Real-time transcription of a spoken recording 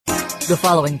The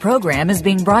following program is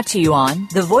being brought to you on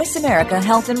the Voice America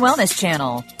Health and Wellness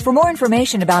Channel. For more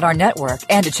information about our network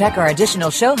and to check our additional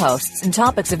show hosts and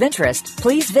topics of interest,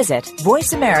 please visit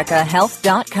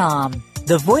voiceamericahealth.com.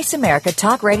 The Voice America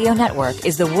Talk Radio Network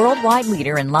is the worldwide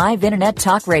leader in live Internet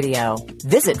talk radio.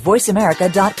 Visit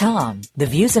voiceamerica.com. The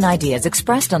views and ideas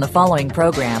expressed on the following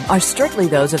program are strictly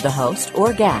those of the host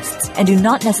or guests and do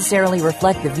not necessarily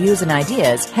reflect the views and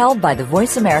ideas held by the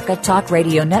Voice America Talk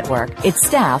Radio Network, its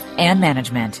staff, and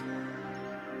management.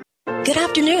 Good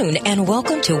afternoon and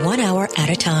welcome to 1 Hour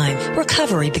at a Time.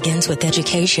 Recovery begins with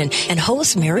education, and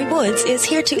host Mary Woods is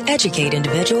here to educate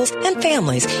individuals and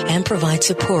families and provide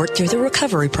support through the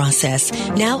recovery process.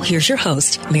 Now here's your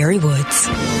host, Mary Woods.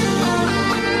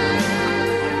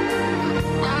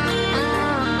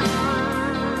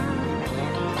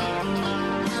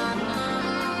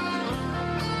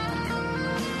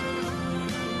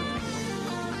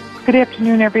 Good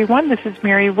afternoon, everyone. This is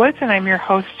Mary Woods, and I'm your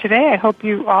host today. I hope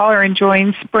you all are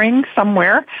enjoying spring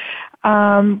somewhere.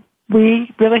 We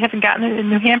really haven't gotten it in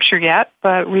New Hampshire yet,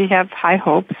 but we have high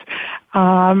hopes.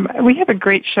 We have a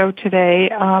great show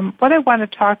today. What I want to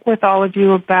talk with all of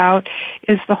you about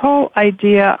is the whole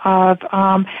idea of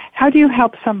how do you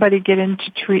help somebody get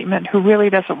into treatment who really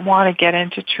doesn't want to get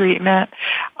into treatment.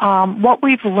 What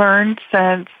we've learned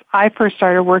since I first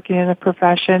started working in the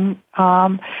profession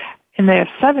in the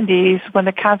 70s, when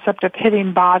the concept of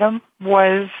hitting bottom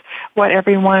was what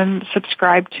everyone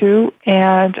subscribed to,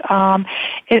 and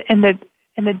the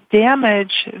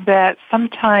damage that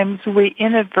sometimes we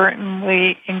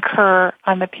inadvertently incur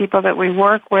on the people that we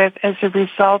work with as a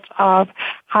result of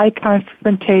high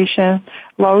confrontation,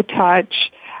 low touch,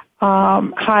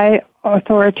 high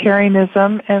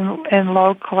authoritarianism, and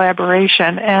low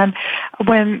collaboration. And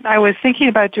when I was thinking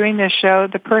about doing this show,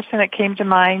 the person that came to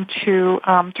mind to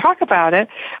talk about it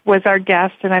was our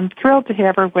guest, and I'm thrilled to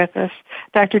have her with us,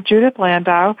 Dr. Judith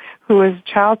Landau, who is a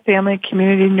child, family, and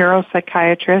community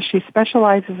neuropsychiatrist. She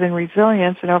specializes in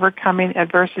resilience and overcoming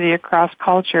adversity across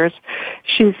cultures.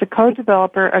 She's the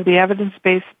co-developer of the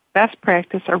evidence-based best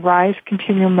practice ARISE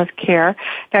Continuum of Care.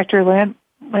 Dr.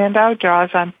 Landau draws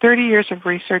on 30 years of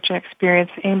research and experience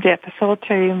aimed at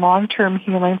facilitating long-term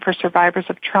healing for survivors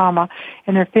of trauma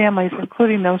and their families,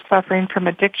 including those suffering from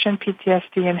addiction,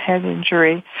 PTSD, and head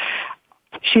injury.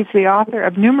 She's the author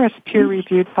of numerous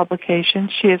peer-reviewed publications.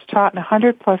 She has taught in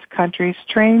 100-plus countries,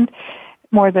 trained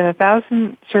more than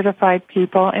 1,000 certified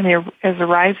people as a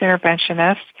RISE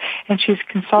interventionist, and she's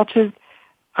consulted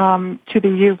to the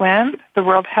UN, the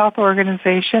World Health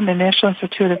Organization, the National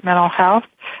Institute of Mental Health,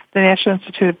 the National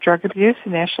Institute of Drug Abuse,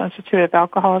 the National Institute of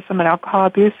Alcoholism and Alcohol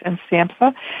Abuse, and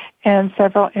SAMHSA, and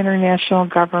several international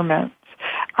governments.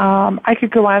 I could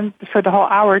go on for the whole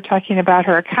hour talking about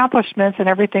her accomplishments and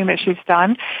everything that she's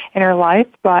done in her life,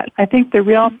 but I think the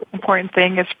real important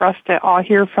thing is for us to all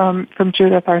hear from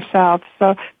Judith ourselves.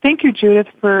 So thank you, Judith,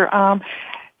 for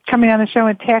coming on the show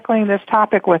and tackling this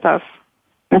topic with us.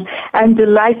 I'm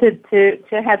delighted to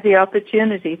have the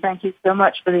opportunity. Thank you so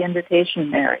much for the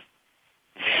invitation, Mary.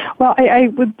 Well, I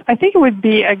think it would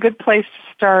be a good place to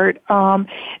start.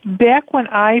 Back when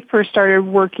I first started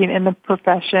working in the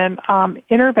profession,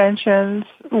 interventions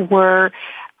were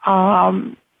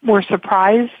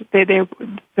surprised. The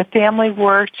family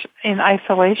worked in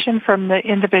isolation from the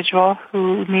individual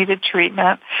who needed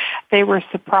treatment. They were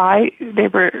surprised. They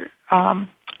were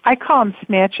I call them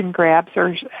snatch and grabs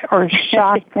or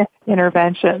shock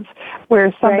interventions,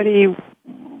 where somebody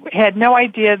had no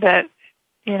idea that,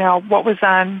 what was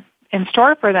in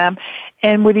store for them,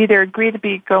 and would either agree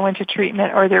to go into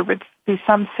treatment, or there would be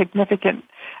some significant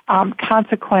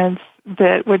consequence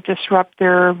that would disrupt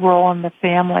their role in the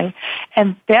family.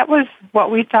 And that was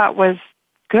what we thought was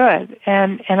good.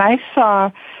 And I saw,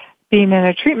 being in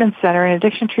a treatment center, an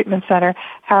addiction treatment center,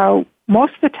 how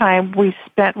most of the time we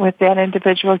spent with that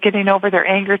individual getting over their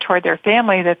anger toward their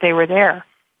family that they were there.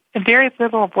 And very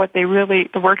little of the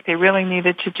work they really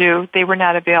needed to do, they were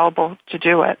not available to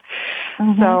do it.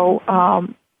 Mm-hmm. So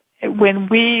when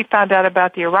we found out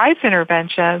about the ARISE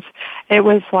interventions, it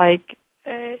was like,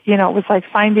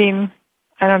 finding,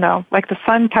 like the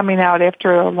sun coming out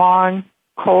after a long,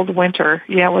 cold winter.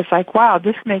 It was like, wow,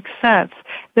 this makes sense.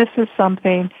 This is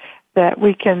something that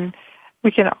we can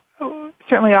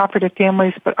certainly offer to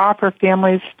families, but offer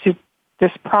families to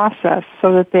this process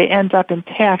so that they end up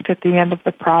intact at the end of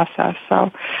the process.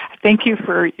 So thank you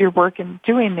for your work in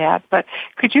doing that. But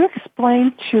could you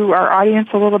explain to our audience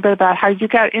a little bit about how you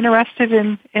got interested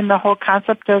in the whole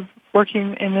concept of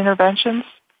working in interventions?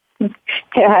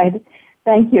 Yeah,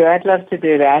 thank you. I'd love to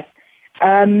do that.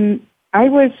 I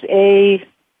was a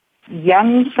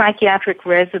young psychiatric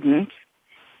resident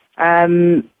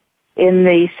in in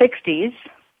the 60s,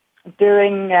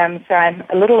 doing, so I'm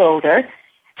a little older,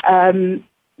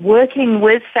 working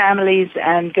with families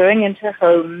and going into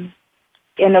homes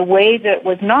in a way that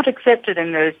was not accepted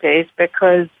in those days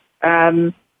because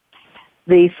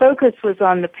the focus was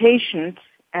on the patient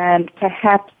and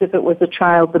perhaps if it was a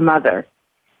child, the mother.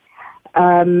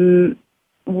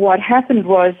 What happened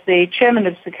was the chairman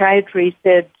of psychiatry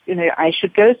said, I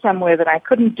should go somewhere that I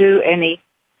couldn't do any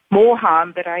more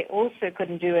harm, but I also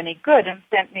couldn't do any good, and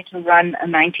sent me to run a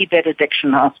 90-bed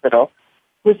addiction hospital.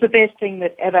 It was the best thing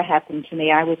that ever happened to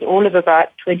me. I was all of about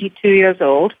 22 years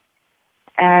old,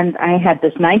 and I had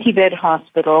this 90-bed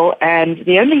hospital, and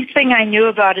the only thing I knew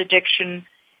about addiction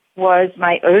was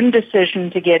my own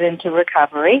decision to get into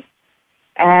recovery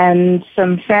and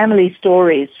some family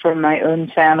stories from my own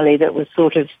family that was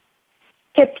sort of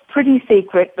kept pretty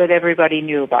secret, but everybody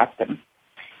knew about them.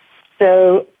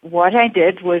 So what I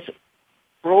did was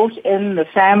brought in the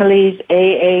families,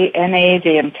 AA, NA,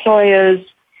 the employers,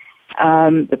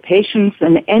 the patients,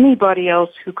 and anybody else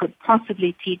who could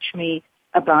possibly teach me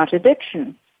about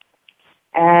addiction.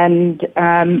 And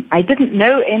I didn't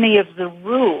know any of the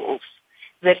rules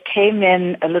that came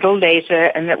in a little later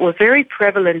and that were very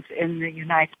prevalent in the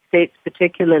United States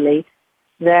particularly,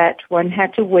 that one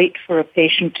had to wait for a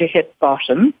patient to hit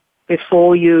bottom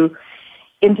before you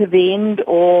intervened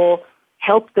or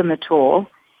helped them at all.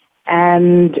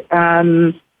 And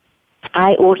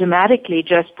I automatically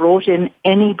just brought in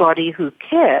anybody who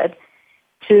cared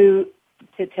to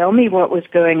tell me what was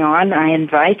going on. I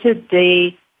invited the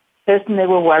person they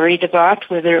were worried about,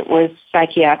 whether it was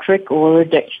psychiatric or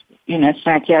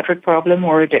psychiatric problem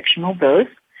or addiction or both,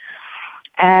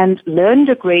 and learned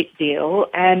a great deal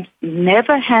and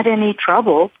never had any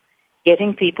trouble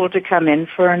getting people to come in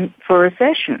for a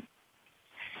session.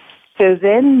 So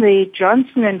then the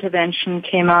Johnson intervention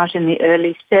came out in the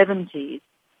early 70s,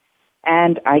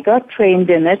 and I got trained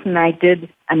in it, and I did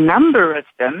a number of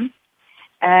them,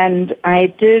 and I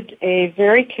did a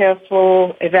very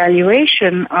careful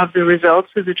evaluation of the results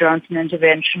of the Johnson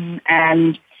intervention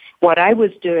and what I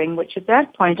was doing, which at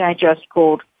that point I just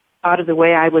called part of the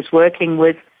way I was working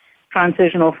with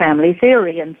transitional family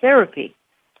theory and therapy.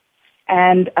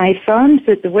 And I found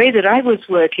that the way that I was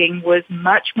working was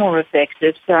much more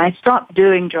effective, so I stopped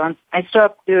doing Johnson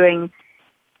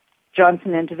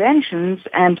interventions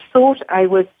and thought I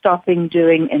was stopping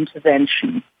doing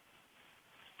intervention.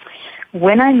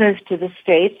 When I moved to the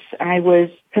States, I was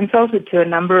consulted to a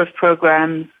number of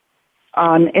programs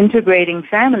on integrating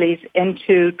families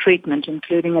into treatment,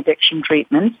 including addiction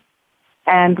treatment.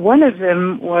 And one of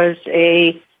them was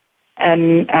an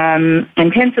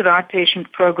intensive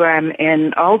outpatient program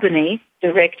in Albany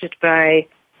directed by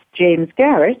James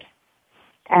Garrett.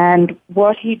 And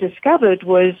what he discovered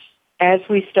was, as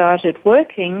we started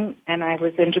working and I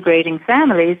was integrating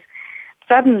families,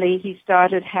 suddenly he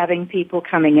started having people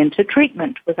coming into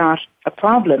treatment without a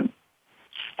problem.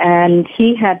 And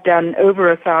he had done over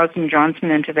 1,000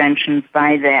 Johnson interventions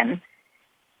by then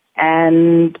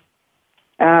and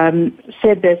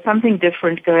said, there's something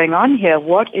different going on here.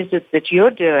 What is it that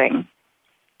you're doing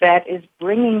that is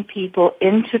bringing people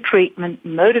into treatment,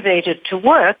 motivated to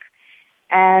work,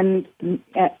 and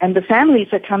the families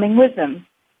are coming with them?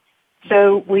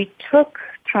 So we took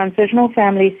transitional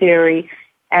family theory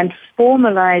and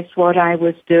formalized what I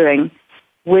was doing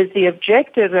with the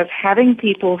objective of having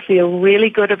people feel really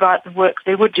good about the work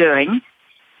they were doing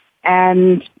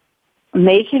and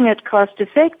making it cost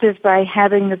effective by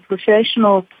having the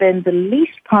professionals spend the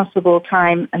least possible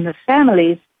time and the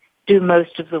families do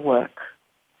most of the work.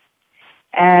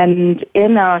 And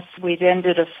in us, we then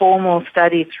did a formal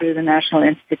study through the National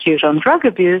Institute on Drug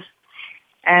Abuse,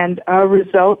 and our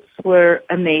results were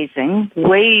amazing,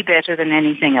 way better than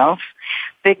anything else,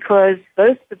 because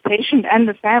both the patient and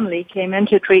the family came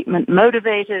into treatment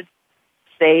motivated,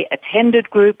 they attended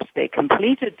groups, they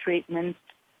completed treatment,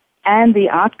 and the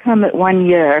outcome at 1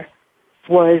 year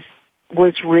was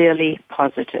really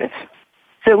positive.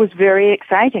 So it was very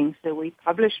exciting. So we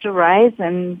published Arise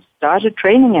and started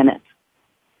training in it.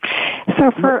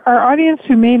 So for our audience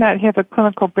who may not have a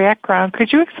clinical background,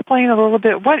 could you explain a little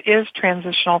bit what is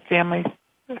transitional family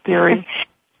theory?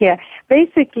 Yeah,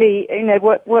 basically,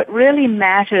 what really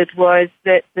mattered was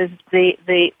that the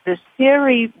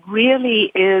theory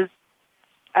really is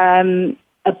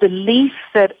a belief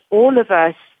that all of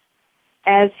us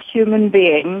as human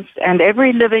beings and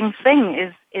every living thing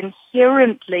is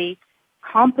inherently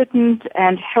competent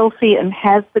and healthy and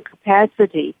has the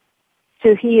capacity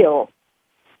to heal.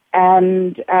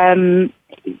 And,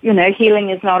 healing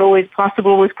is not always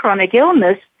possible with chronic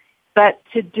illness, but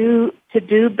to do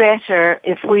better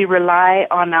if we rely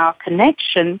on our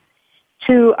connection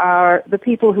to the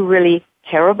people who really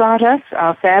care about us,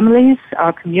 our families,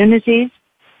 our communities,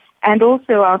 and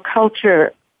also our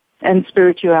culture and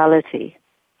spirituality.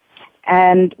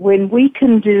 And when we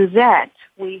can do that,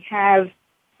 we have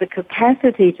the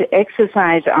capacity to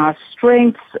exercise our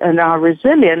strengths and our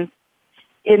resilience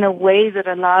in a way that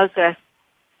allows us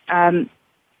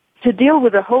to deal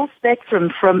with the whole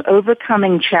spectrum from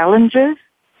overcoming challenges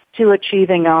to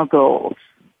achieving our goals.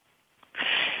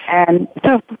 And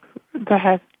so, go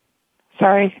ahead.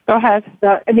 Sorry, go ahead.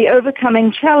 And the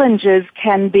overcoming challenges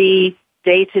can be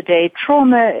day-to-day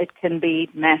trauma, it can be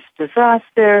mass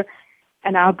disaster,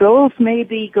 and our goals may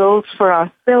be goals for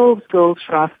ourselves, goals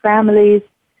for our families,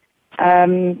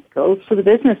 goals for the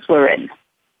business we're in.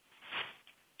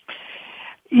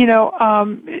 You know,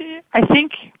 I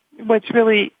think what's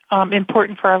really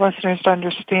important for our listeners to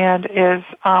understand is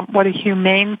what a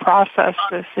humane process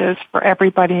this is for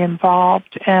everybody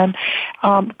involved. And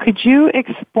could you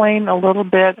explain a little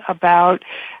bit about,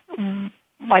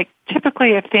 like,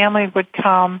 typically a family would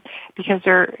come because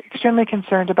they're extremely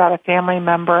concerned about a family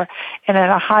member and in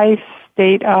a high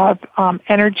state of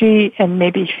energy and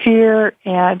maybe fear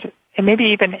and maybe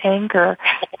even anger.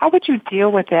 How would you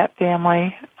deal with that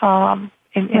family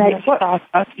in this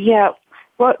process? Yeah.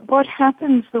 What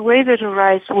happens, the way that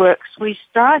Arise works, we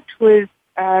start with,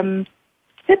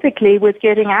 typically with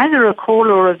getting either a call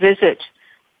or a visit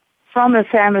from a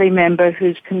family member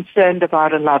who's concerned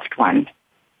about a loved one.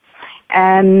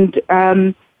 And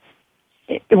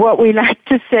what we like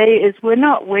to say is we're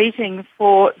not waiting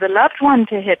for the loved one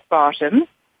to hit bottom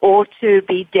or to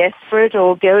be desperate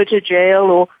or go to jail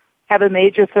or have a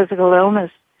major physical illness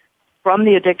from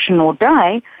the addiction or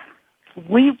die.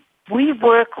 We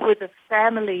work with the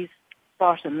family's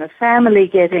bottom, the family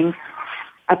getting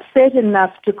upset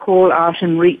enough to call out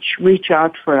and reach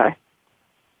out for us.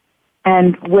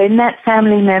 And when that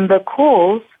family member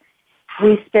calls,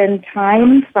 we spend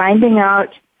time finding out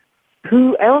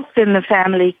who else in the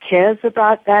family cares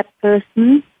about that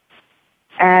person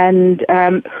and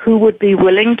who would be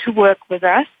willing to work with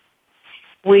us.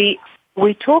 We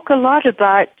talk a lot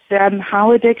about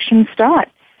how addiction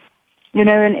starts. You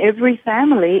know, in every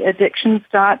family, addiction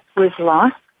starts with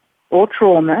loss or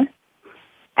trauma,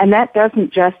 and that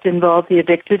doesn't just involve the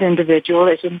addicted individual,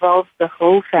 it involves the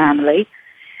whole family.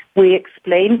 We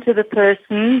explain to the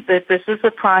person that this is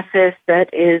a process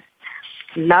that is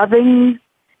loving,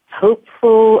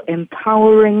 hopeful,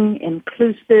 empowering,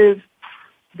 inclusive,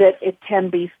 that it can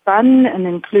be fun and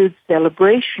includes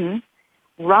celebration,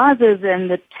 rather than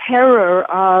the terror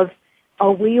of,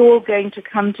 are we all going to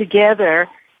come together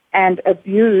and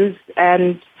abuse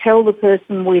and tell the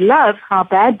person we love how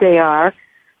bad they are.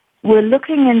 We're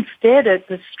looking instead at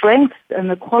the strengths and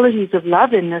the qualities of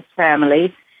love in this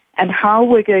family and how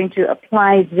we're going to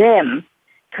apply them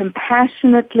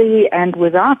compassionately and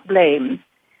without blame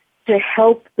to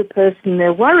help the person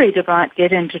they're worried about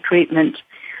get into treatment.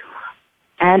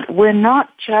 And we're not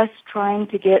just trying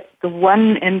to get the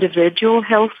one individual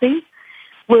healthy.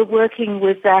 We're working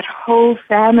with that whole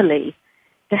family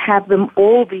to have them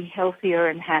all be healthier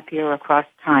and happier across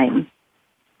time.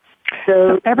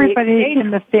 So everybody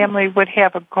in the family would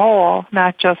have a goal,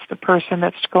 not just the person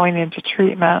that's going into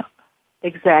treatment.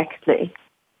 Exactly.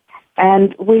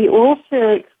 And we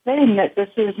also explain that this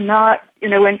is not, you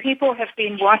know, when people have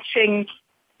been watching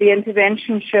the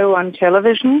intervention show on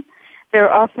television,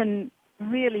 they're often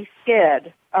really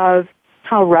scared of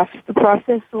how rough the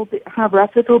process will be, how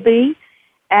rough it will be,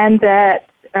 and that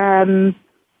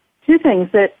two things,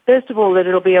 that first of all, that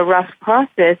it'll be a rough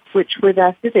process, which with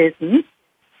us it isn't.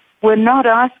 We're not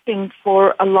asking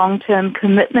for a long-term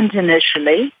commitment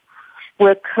initially.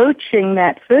 We're coaching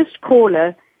that first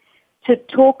caller to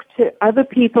talk to other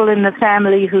people in the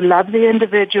family who love the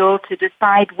individual, to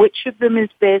decide which of them is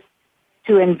best,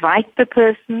 to invite the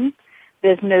person.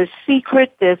 There's no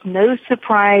secret, there's no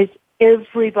surprise.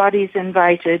 Everybody's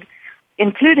invited,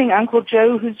 including Uncle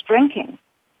Joe who's drinking.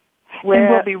 And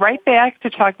we'll be right back to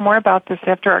talk more about this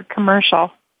after our commercial.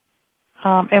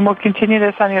 And we'll continue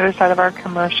this on the other side of our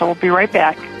commercial. We'll be right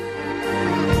back.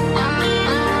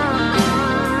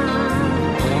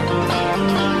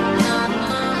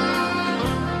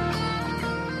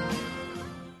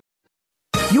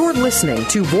 You're listening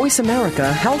to Voice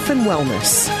America Health and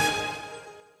Wellness.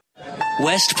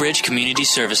 Westbridge Community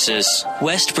Services.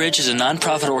 Westbridge is a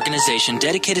nonprofit organization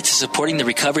dedicated to supporting the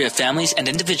recovery of families and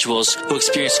individuals who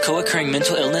experience co-occurring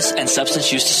mental illness and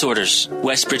substance use disorders.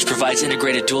 Westbridge provides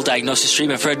integrated dual diagnosis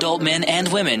treatment for adult men and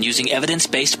women using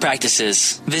evidence-based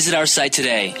practices. Visit our site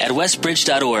today at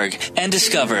westbridge.org and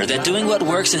discover that doing what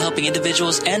works in helping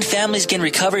individuals and families gain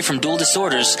recovery from dual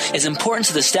disorders is important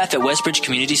to the staff at Westbridge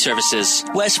Community Services.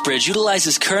 Westbridge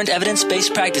utilizes current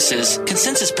evidence-based practices,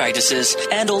 consensus practices,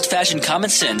 and old-fashioned common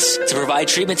sense to provide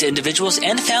treatment to individuals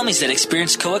and families that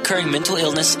experience co-occurring mental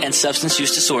illness and substance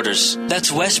use disorders. That's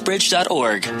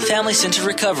westbridge.org, family-centered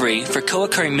recovery for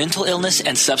co-occurring mental illness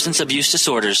and substance abuse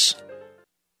disorders.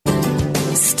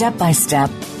 Step by step,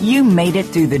 you made it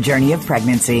through the journey of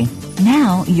pregnancy.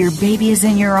 Now your baby is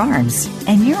in your arms,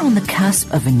 and you're on the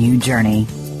cusp of a new journey,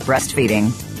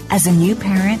 breastfeeding. As a new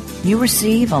parent, you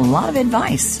receive a lot of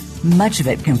advice, much of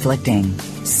it conflicting,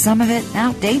 some of it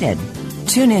outdated.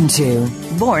 Tune into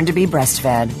Born to be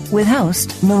Breastfed with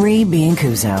host Marie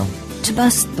Biancuso to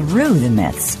bust through the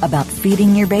myths about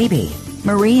feeding your baby.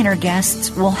 Marie and her guests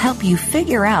will help you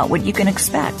figure out what you can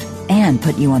expect and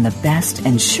put you on the best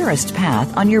and surest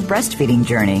path on your breastfeeding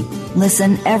journey.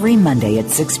 Listen every Monday at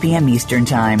 6 p.m. Eastern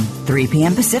Time, 3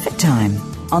 p.m. Pacific Time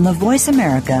on the Voice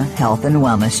America Health and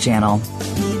Wellness Channel.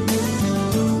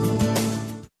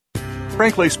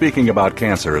 Frankly Speaking About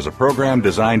Cancer is a program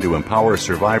designed to empower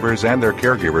survivors and their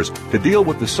caregivers to deal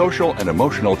with the social and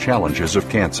emotional challenges of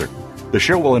cancer. The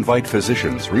show will invite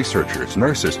physicians, researchers,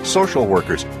 nurses, social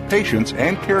workers, patients,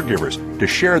 and caregivers to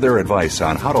share their advice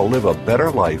on how to live a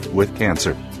better life with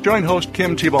cancer. Join host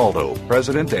Kim Tibaldo,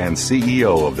 President and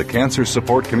CEO of the Cancer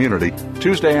Support Community,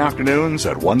 Tuesday afternoons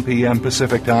at 1 p.m.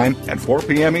 Pacific Time and 4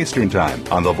 p.m. Eastern Time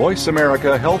on the Voice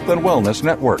America Health and Wellness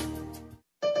Network.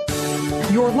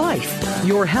 Your life,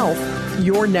 your health,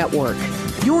 your network.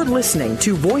 You're listening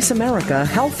to Voice America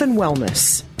Health and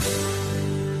Wellness.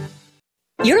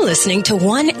 You're listening to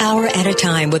 1 Hour at a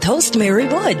Time with host Mary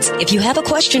Woods. If you have a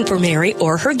question for Mary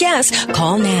or her guest,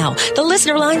 call now. The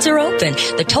listener lines are open.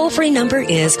 The toll-free number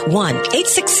is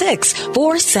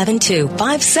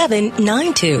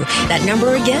 1-866-472-5792. That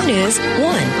number again is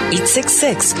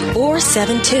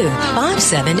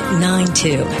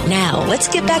 1-866-472-5792. Now, let's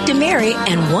get back to Mary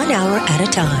and 1 Hour at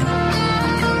a Time.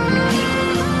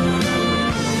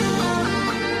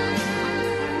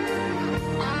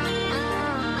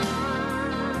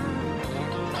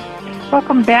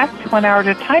 Welcome back to 1 Hour at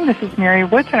a Time. This is Mary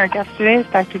Woods, and our guest today is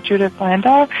Dr. Judith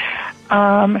Landau,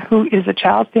 who is a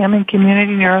child, family, and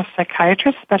community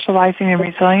neuropsychiatrist specializing in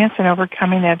resilience and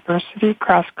overcoming adversity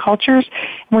across cultures.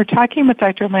 And we're talking with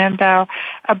Dr. Landau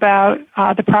about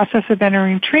the process of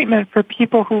entering treatment for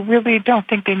people who really don't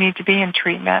think they need to be in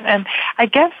treatment. And I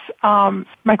guess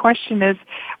my question is,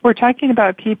 we're talking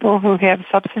about people who have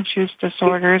substance use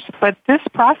disorders, but this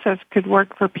process could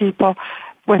work for people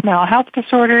with mental health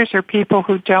disorders or people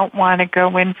who don't want to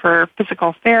go in for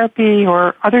physical therapy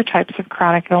or other types of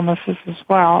chronic illnesses as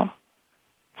well.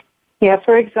 Yeah,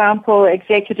 for example,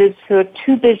 executives who are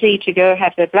too busy to go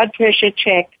have their blood pressure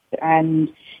checked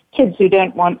and kids who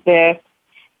don't want to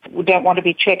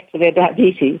be checked for their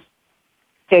diabetes.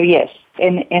 So yes,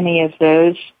 in any of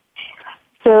those.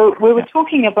 So we were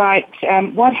talking about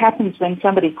what happens when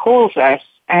somebody calls us,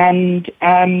 and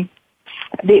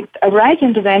a right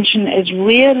intervention is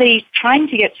really trying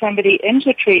to get somebody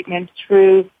into treatment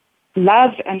through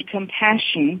love and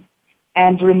compassion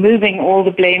and removing all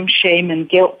the blame, shame, and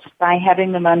guilt by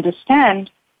having them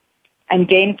understand and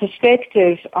gain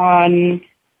perspective on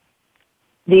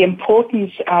the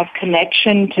importance of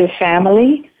connection to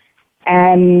family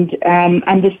and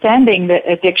understanding that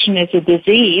addiction is a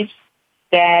disease,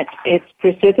 that it's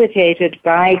precipitated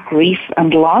by grief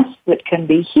and loss that can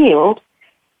be healed,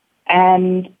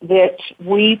 and that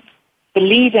we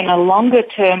believe in a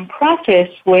longer-term process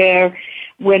where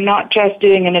we're not just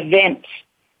doing an event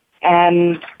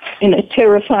and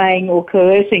terrifying or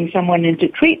coercing someone into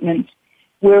treatment.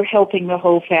 We're helping the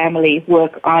whole family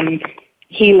work on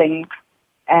healing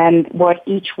and what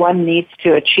each one needs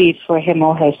to achieve for him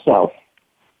or herself.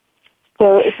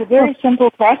 So it's a very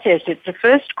simple process. It's a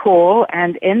first call,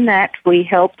 and in that we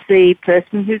help the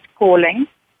person who's calling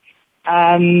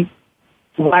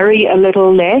worry a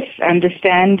little less,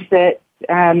 understand that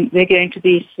they're going to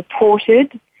be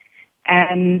supported,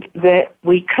 and that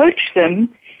we coach them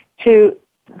to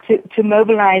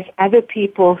mobilize other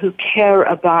people who care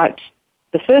about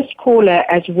the first caller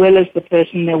as well as the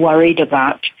person they're worried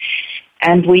about.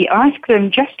 And we ask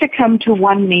them just to come to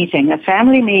one meeting, a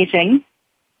family meeting,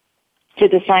 to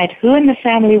decide who in the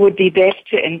family would be best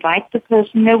to invite the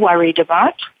person they're worried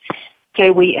about.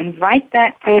 So we invite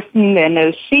that person. There are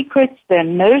no secrets. There are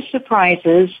no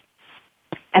surprises.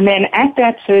 And then at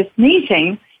that first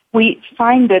meeting, we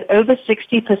find that over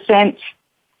 60%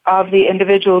 of the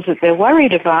individuals that they're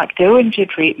worried about go into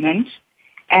treatment,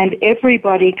 and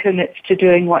everybody commits to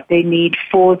doing what they need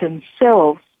for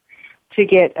themselves to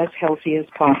get as healthy as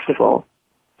possible.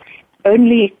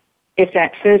 Only if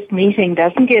that first meeting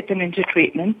doesn't get them into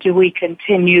treatment do we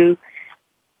continue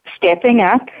stepping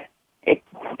up,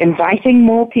 inviting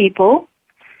more people,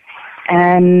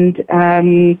 and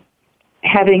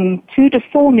having 2 to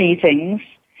 4 meetings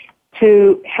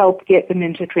to help get them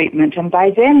into treatment. And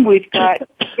by then, we've got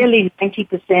nearly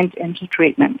 90% into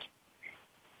treatment.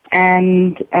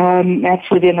 And that's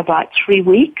within about 3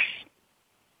 weeks.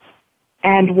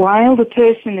 And while the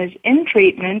person is in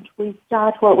treatment, we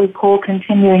start what we call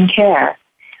continuing care,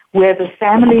 where the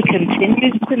family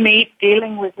continues to meet,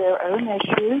 dealing with their own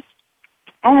issues,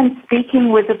 and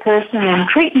speaking with the person in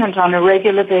treatment on a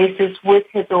regular basis with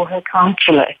his or her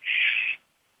counselor.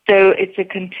 So it's a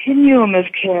continuum of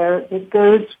care that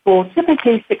goes for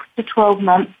typically 6 to 12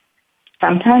 months,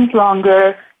 sometimes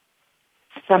longer,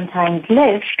 sometimes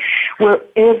less, where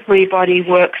everybody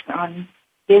works on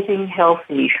getting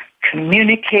healthy,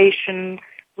 communication,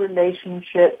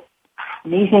 relationship,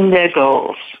 meeting their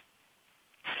goals.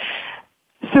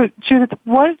 So, Judith,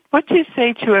 what do you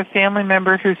say to a family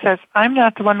member who says, I'm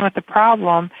not the one with the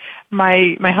problem,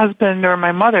 my husband or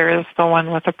my mother is the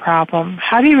one with the problem?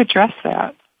 How do you address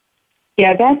that?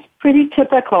 Yeah, that's pretty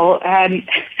typical, and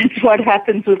it's what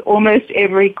happens with almost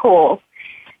every call.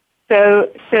 So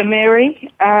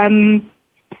Mary,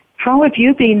 how have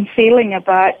you been feeling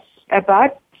about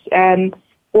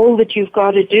all that you've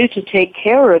got to do to take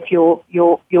care of your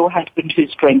husband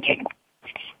who's drinking?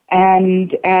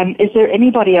 And is there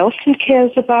anybody else who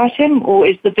cares about him, or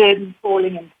is the burden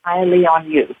falling entirely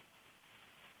on you?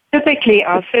 Typically,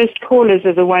 our first callers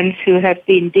are the ones who have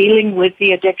been dealing with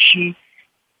the addiction,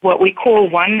 what we call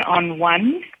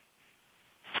one-on-one.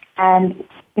 And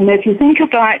if you think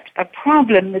about a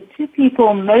problem, the 2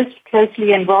 people most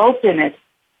closely involved in it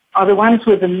are the ones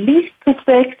with the least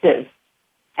perspective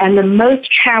and the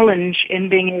most challenge in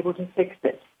being able to fix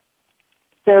it.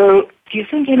 So do you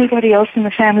think anybody else in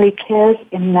the family cares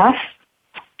enough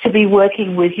to be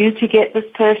working with you to get this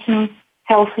person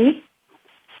healthy?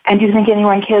 And do you think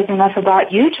anyone cares enough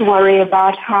about you to worry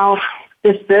about how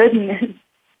this burden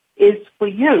is for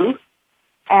you?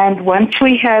 And once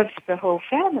we have the whole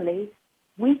family,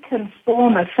 we can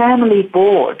form a family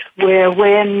board where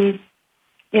when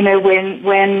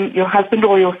your husband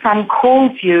or your son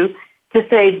calls you to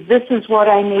say, this is what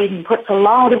I need, and puts a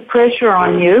lot of pressure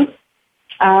on you,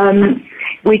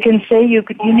 we can say you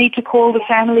need to call the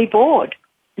family board.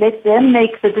 Let them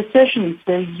make the decision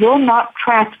so you're not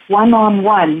trapped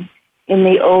one-on-one in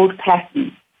the old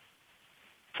pattern.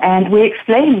 And we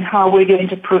explain how we're going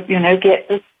to get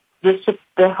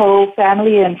the whole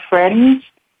family and friends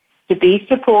to be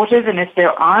supportive, and if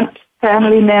there aren't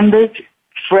family members,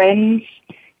 friends,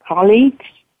 colleagues,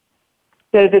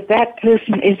 so that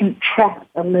person isn't trapped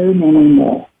alone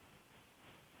anymore.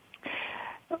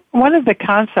 One of the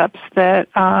concepts that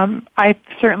I've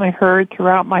certainly heard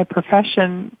throughout my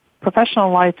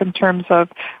professional life in terms of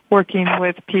working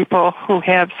with people who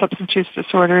have substance use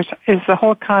disorders is the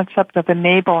whole concept of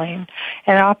enabling.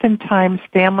 And oftentimes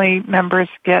family members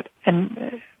get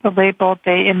the label,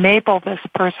 they enable this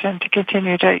person to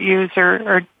continue to use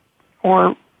or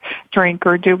drink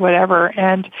or do whatever.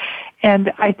 And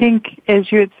I think,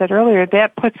 as you had said earlier,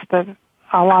 that puts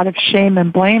a lot of shame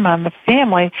and blame on the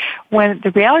family, when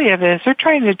the reality of it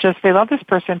is they love this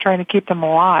person, trying to keep them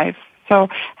alive. So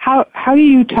how do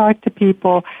you talk to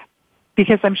people?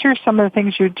 Because I'm sure some of the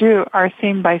things you do are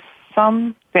seen by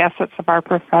some facets of our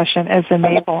profession as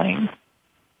enabling.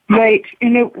 Right.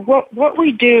 What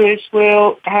we do is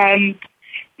we'll say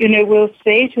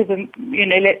to them,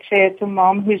 let's say it's a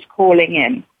mom who's calling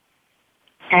in,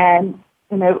 and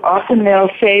often they'll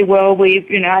say, well,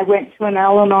 I went to an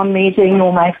Al-Anon meeting,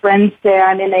 or my friends say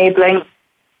I'm enabling.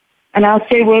 And I'll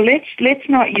say, well, let's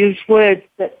not use words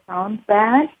that sound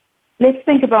bad. Let's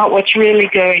think about what's really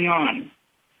going on.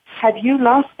 Have you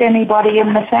lost anybody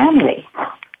in the family?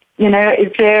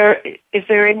 Is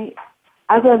there any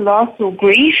other loss or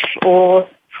grief or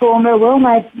trauma? Well,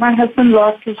 my husband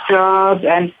lost his job,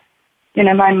 and,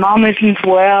 my mom isn't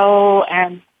well.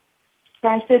 And so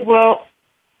I said, well,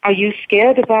 are you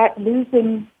scared about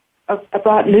losing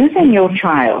your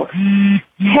child?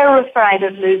 Terrified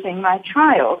of losing my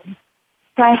child.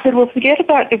 So I said, well, forget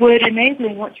about the word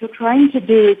enabling. What you're trying to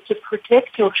do is to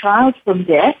protect your child from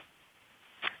death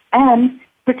and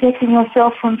protecting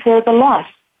yourself from further loss.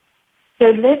 So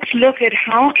let's look at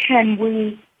how can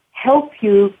we help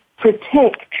you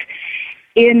protect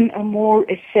in a more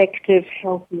effective,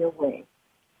 healthier way.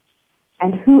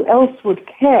 And who else would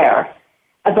care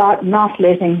about not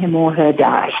letting him or her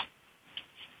die?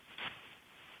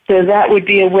 So that would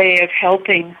be a way of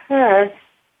helping her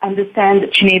understand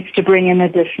that she needs to bring in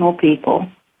additional people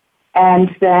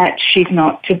and that she's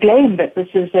not to blame, but this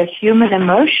is a human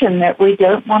emotion that we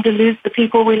don't want to lose the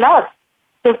people we love.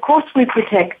 So, of course, we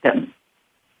protect them.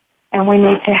 And we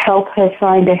need to help her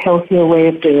find a healthier way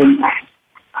of doing that.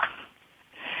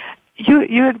 You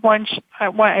had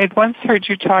I had once heard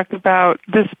you talk about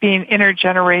this being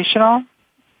intergenerational.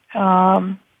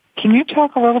 Can you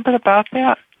talk a little bit about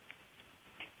that?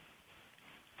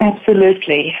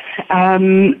 Absolutely.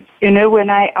 When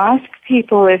I ask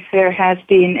people if there has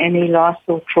been any loss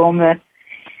or trauma,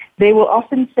 they will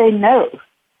often say no.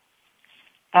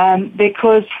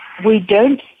 Because we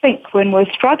don't think, when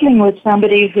we're struggling with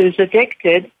somebody who's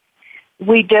addicted,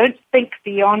 we don't think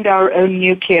beyond our own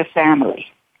nuclear family.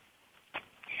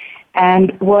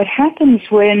 And what happens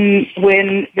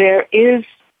when there is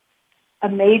a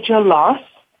major loss,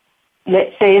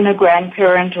 let's say in a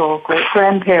grandparent or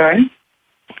great-grandparent,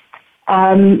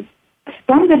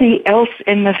 somebody else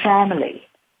in the family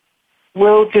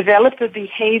will develop a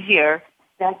behavior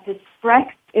that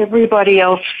distracts everybody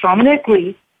else from their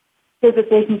grief so that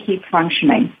they can keep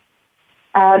functioning.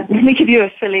 Let me give you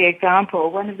a silly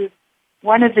example. One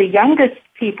of the youngest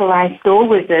people I saw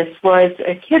with this was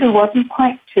a kid who wasn't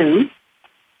quite 2,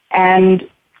 and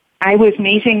I was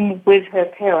meeting with her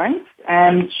parents,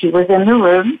 and she was in the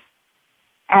room,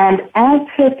 and as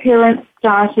her parents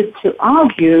started to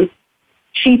argue,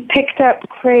 she picked up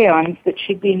crayons that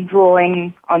she'd been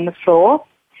drawing on the floor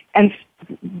and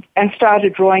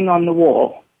started drawing on the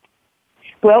wall.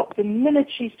 Well, the minute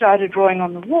she started drawing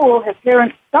on the wall, her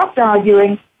parents stopped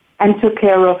arguing and took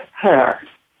care of her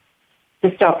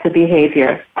to stop the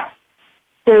behavior.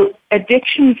 So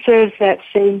addiction serves that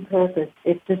same purpose.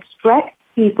 It distracts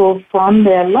people from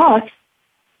their loss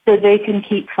so they can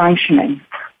keep functioning.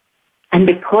 And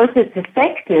because it's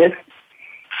effective,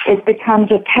 it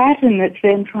becomes a pattern that's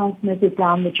then transmitted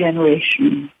down the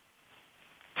generation.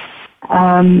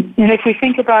 If we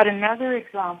think about another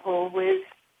example with,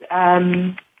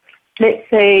 let's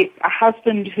say, a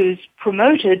husband who's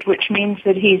promoted, which means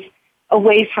that he's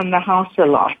away from the house a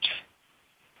lot.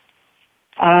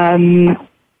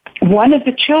 One of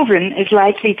the children is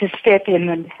likely to step in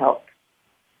and help.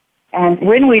 And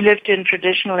when we lived in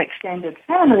traditional extended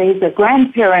families, a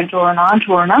grandparent or an aunt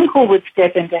or an uncle would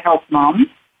step in to help mom.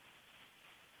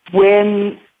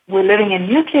 When we're living in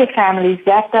nuclear families,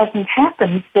 that doesn't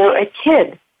happen, so a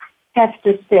kid has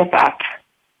to step up.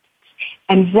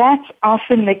 And that's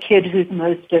often the kid who's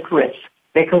most at risk,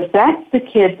 because that's the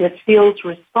kid that feels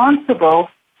responsible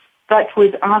but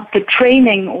without the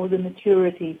training or the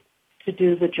maturity to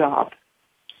do the job.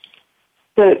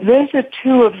 So those are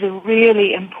two of the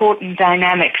really important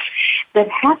dynamics that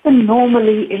happen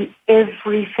normally in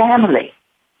every family.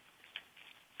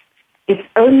 It's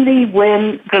only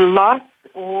when the loss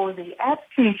or the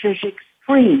absence is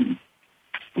extreme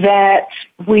that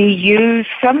we use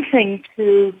something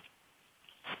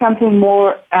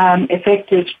more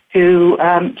effective to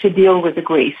deal with the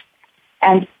grief.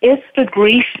 And if the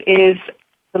grief is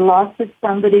the loss of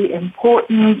somebody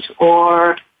important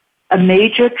or a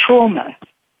major trauma,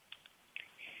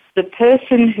 the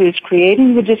person who's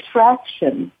creating the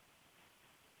distraction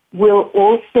will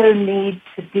also need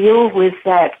to deal with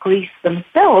that grief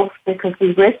themselves, because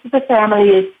the rest of the family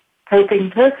is coping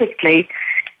perfectly,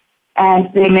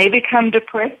 and they may become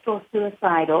depressed or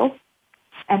suicidal,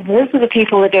 and those are the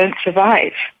people that don't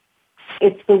survive.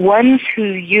 It's the ones who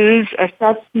use a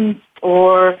substance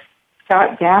or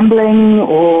start gambling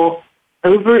or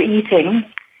overeating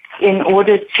in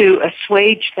order to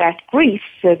assuage that grief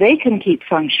so they can keep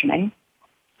functioning.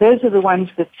 Those are the ones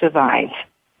that survive.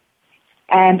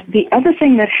 And the other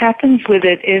thing that happens with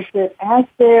it is that as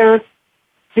they're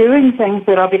doing things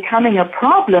that are becoming a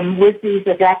problem with these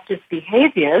adaptive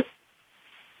behaviors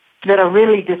that are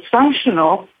really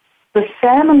dysfunctional, the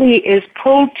family is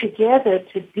pulled together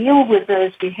to deal with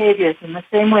those behaviors in the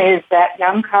same way as that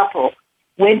young couple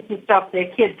went to stop their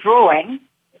kid drawing,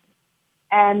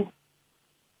 and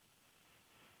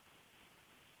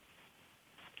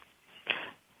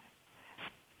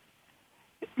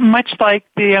much like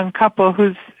the young couple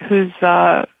whose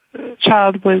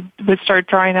child would start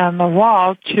drawing on the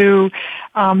wall to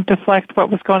deflect what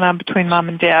was going on between mom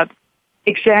and dad.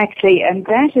 Exactly, and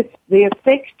that is the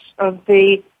effect of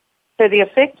the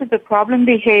problem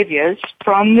behaviors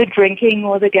from the drinking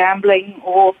or the gambling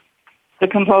or the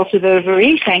compulsive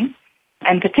overeating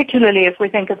And particularly if we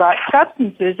think about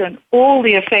substances and all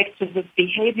the effects of the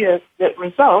behavior that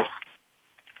result,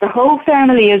 the whole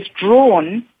family is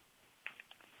drawn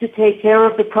to take care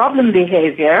of the problem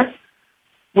behavior,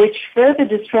 which further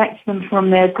distracts them from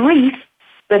their grief,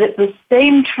 but at the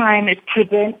same time it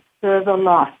prevents further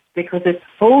loss because it's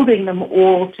holding them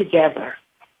all together.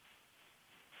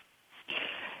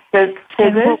 So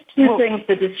those two things,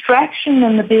 the distraction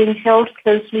and the being held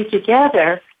closely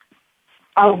together,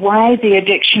 are why the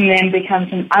addiction then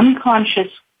becomes an unconscious,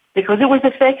 because it was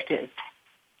effective,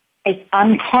 it's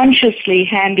unconsciously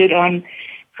handed on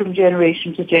from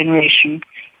generation to generation.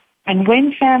 And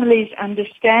when families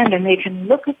understand and they can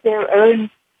look at their own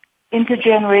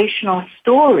intergenerational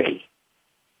story,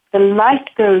 the light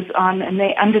goes on and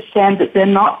they understand that they're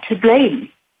not to blame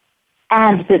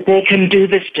and that they can do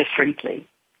this differently.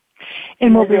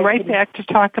 And we'll be right back to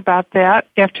talk about that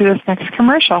after this next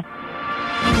commercial.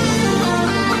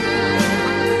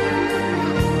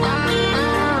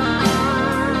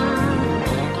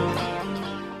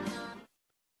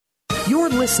 You're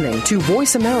listening to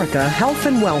Voice America Health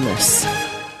and Wellness.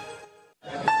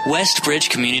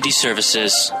 Westbridge Community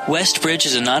Services. Westbridge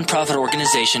is a nonprofit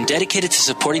organization dedicated to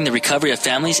supporting the recovery of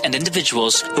families and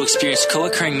individuals who experience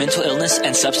co-occurring mental illness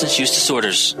and substance use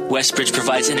disorders. Westbridge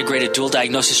provides integrated dual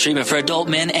diagnosis treatment for adult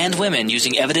men and women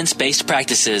using evidence-based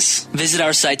practices. Visit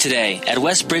our site today at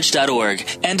westbridge.org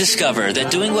and discover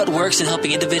that doing what works in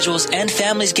helping individuals and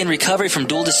families gain recovery from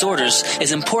dual disorders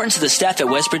is important to the staff at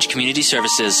Westbridge Community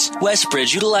Services.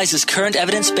 Westbridge utilizes current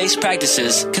evidence-based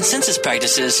practices, consensus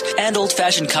practices, and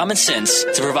old-fashioned common sense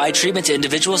to provide treatment to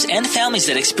individuals and families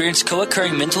that experience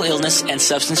co-occurring mental illness and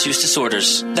substance use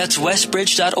disorders. That's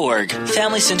westbridge.org,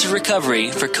 family-centered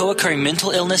recovery for co-occurring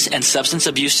mental illness and substance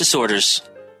abuse disorders.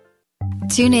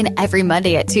 Tune in every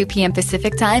Monday at 2 p.m.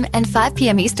 Pacific Time and 5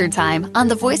 p.m. Eastern Time on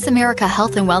the Voice America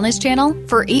Health and Wellness channel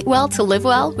for Eat Well to Live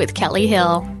Well with Kelly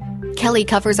Hill. Kelly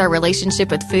covers our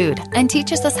relationship with food and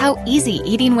teaches us how easy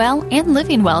eating well and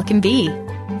living well can be,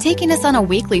 taking us on a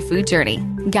weekly food journey,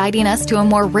 guiding us to a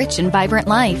more rich and vibrant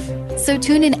life. So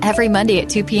tune in every Monday at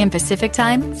 2 p.m. Pacific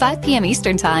Time, 5 p.m.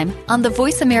 Eastern Time on the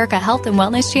Voice America Health and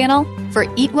Wellness channel for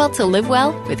Eat Well to Live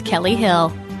Well with Kelly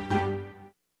Hill.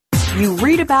 You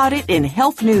read about it in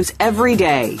health news every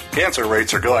day. Cancer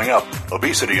rates are going up.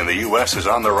 Obesity in the U.S. is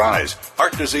on the rise.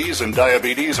 Heart disease and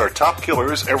diabetes are top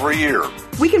killers every year.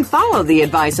 We can follow the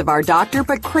advice of our doctor,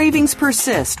 but cravings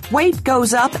persist. Weight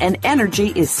goes up and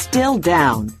energy is still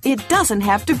down. It doesn't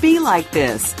have to be like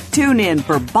this. Tune in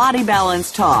for Body Balance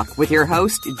Talk with your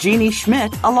host, Jeannie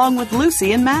Schmidt, along with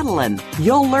Lucy and Madeline.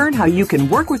 You'll learn how you can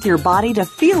work with your body to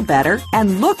feel better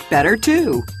and look better,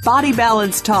 too. Body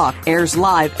Balance Talk airs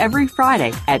live every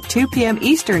Friday at 2 p.m.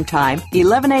 Eastern Time,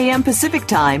 11 a.m. Pacific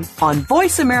Time on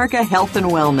Voice America Health and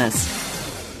Wellness.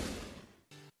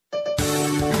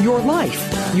 Your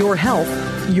life, your health,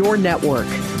 your network.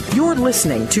 You're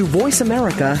listening to Voice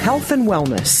America Health and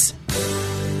Wellness.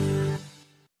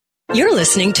 You're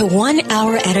listening to 1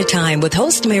 Hour at a Time with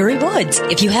host Mary Woods.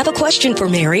 If you have a question for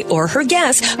Mary or her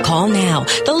guest, call now.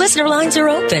 The listener lines are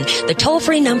open. The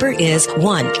toll-free number is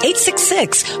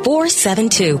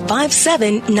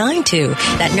 1-866-472-5792.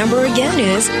 That number again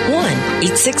is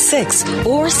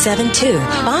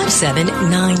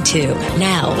 1-866-472-5792.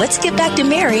 Now, let's get back to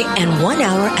Mary and 1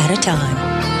 Hour at a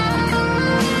Time.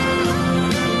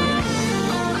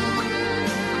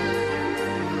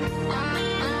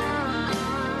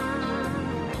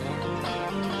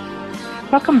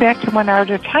 Welcome back to 1 Hour at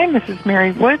a Time. This is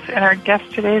Mary Woods, and our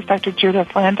guest today is Dr.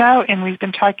 Judith Landau, and we've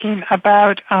been talking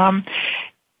about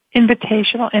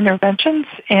invitational interventions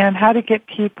and how to get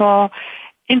people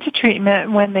into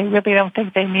treatment when they really don't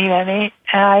think they need any.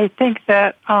 And I think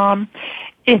that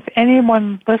if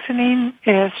anyone listening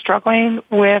is struggling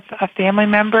with a family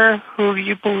member who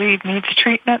you believe needs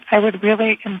treatment, I would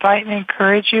really invite and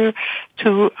encourage you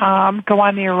to go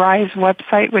on the Arise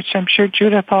website, which I'm sure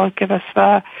Judith will give us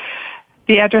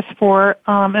the address for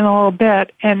in a little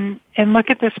bit, and look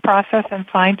at this process and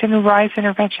find an Arise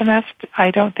interventionist.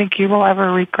 I don't think you will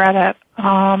ever regret it.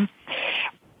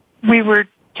 We were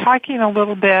talking a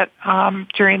little bit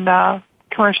during the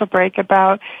commercial break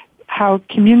about how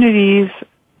communities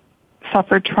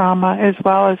suffer trauma as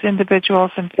well as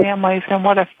individuals and families and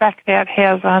what effect that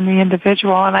has on the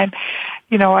individual. And I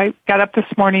got up this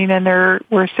morning and there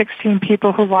were 16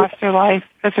 people who lost their life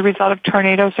as a result of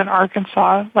tornadoes in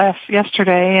Arkansas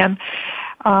yesterday, and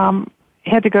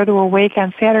had to go to a wake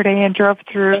on Saturday and drove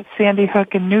through Sandy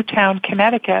Hook and Newtown,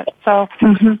 Connecticut. So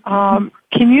can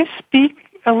you speak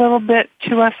a little bit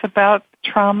to us about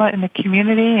trauma in the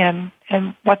community and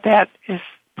what that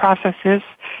process is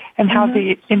and how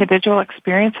the individual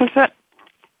experiences it?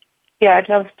 Yeah, I'd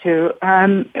love to.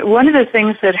 One of the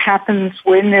things that happens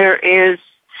when there is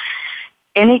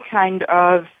any kind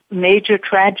of major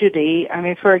tragedy, I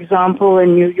mean, for example,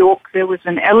 in New York, there was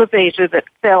an elevator that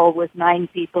fell with 9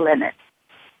 people in it.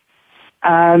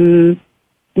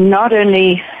 Not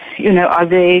only, are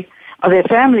their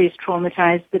families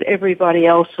traumatized, but everybody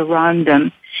else around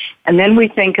them. And then we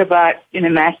think about,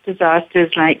 mass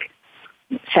disasters like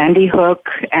Sandy Hook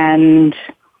and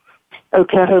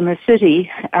Oklahoma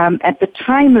City. At the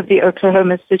time of the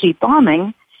Oklahoma City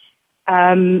bombing,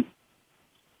 there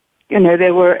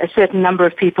were a certain number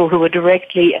of people who were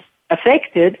directly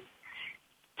affected.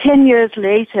 10 years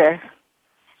later,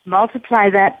 multiply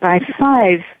that by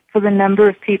 5 for the number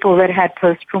of people that had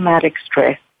post-traumatic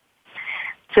stress.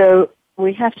 So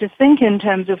we have to think in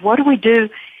terms of what do we do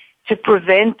to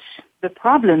prevent the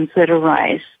problems that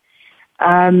arise.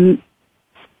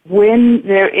 When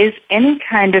there is any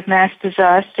kind of mass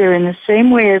disaster, in the same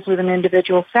way as with an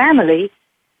individual family,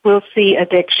 we'll see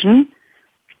addiction.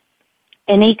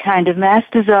 Any kind of mass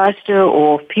disaster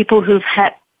or people who've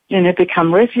had,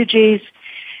 become refugees,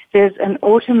 there's an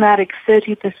automatic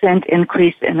 30%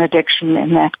 increase in addiction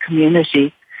in that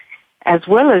community, as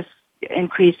well as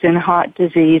increase in heart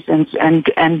disease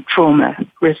and trauma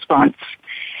response.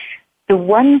 The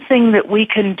one thing that we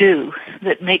can do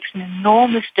that makes an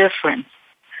enormous difference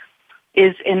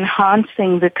is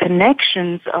enhancing the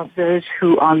connections of those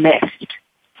who are left.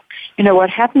 What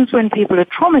happens when people are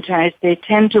traumatized, they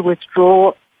tend to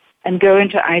withdraw and go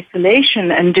into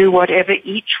isolation and do whatever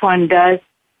each one does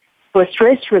for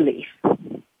stress relief.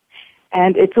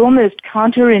 And it's almost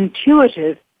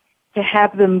counterintuitive to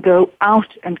have them go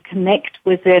out and connect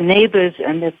with their neighbors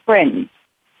and their friends.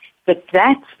 But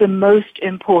that's the most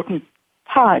important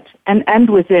part, and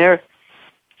with their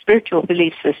spiritual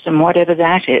belief system, whatever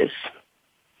that is.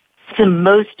 It's the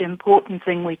most important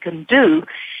thing we can do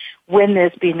when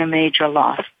there's been a major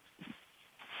loss.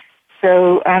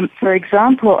 So, for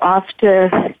example,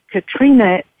 after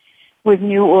Katrina with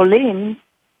New Orleans,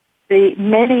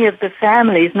 many of the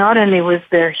families, not only was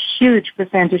there a huge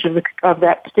percentage of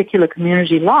that particular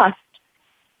community lost,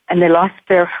 and they lost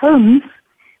their homes,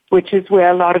 which is where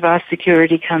a lot of our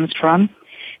security comes from,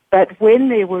 but when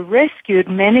they were rescued,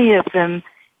 many of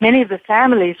the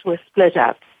families were split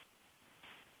up.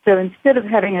 So instead of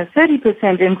having a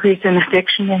 30% increase in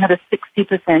addiction, they had a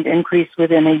 60% increase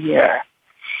within a year.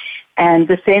 And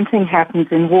the same thing happens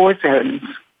in war zones.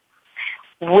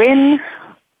 When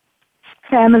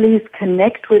families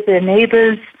connect with their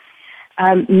neighbors,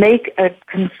 make a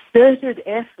concerted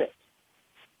effort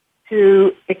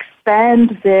to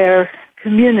expand their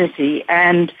community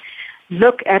and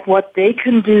look at what they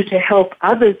can do to help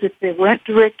others if they weren't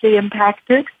directly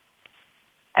impacted,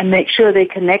 and make sure they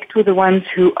connect with the ones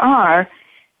who are,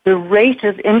 the rate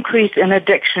of increase in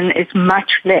addiction is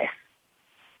much less,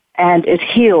 and it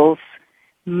heals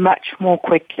much more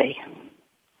quickly.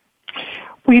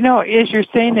 Well, as you're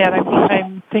saying that,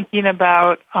 I'm thinking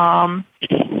about,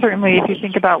 certainly if you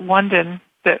think about London,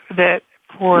 that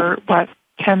for,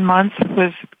 10 months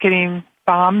was getting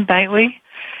bombed nightly,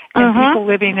 and people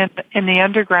living in the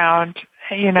underground,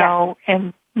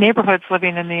 and neighborhoods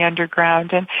living in the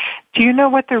underground. And do you know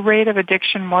what the rate of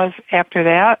addiction was after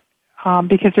that?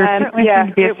 Because there certainly seemed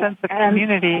to be a sense of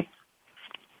community.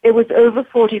 It was over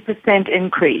 40%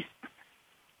 increase.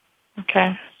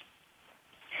 Okay.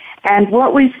 And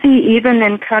what we see even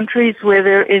in countries where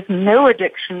there is no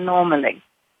addiction normally,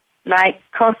 like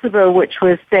Kosovo, which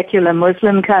was secular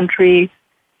Muslim country,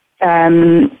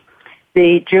 the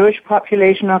Jewish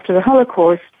population after the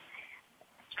Holocaust,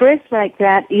 stress like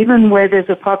that, even where there's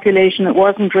a population that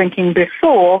wasn't drinking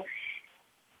before,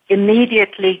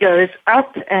 immediately goes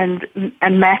up and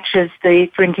matches the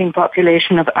drinking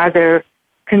population of other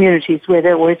communities where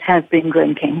there always has been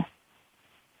drinking.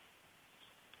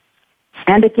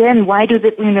 And again, why did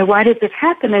this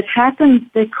happen? It happens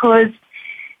because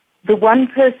the one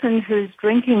person who's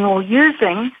drinking or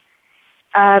using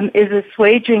is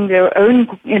assuaging their own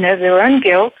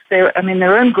guilt, their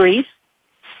own grief,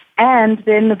 and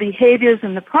then the behaviors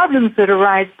and the problems that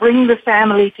arise bring the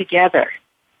family together.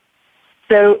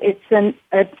 So it's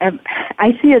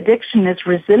I see addiction as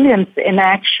resilience in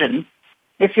action.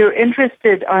 If you're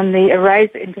interested, on the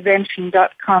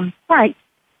ariseintervention.com site,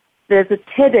 there's a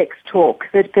TEDx talk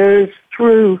that goes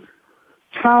through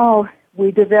how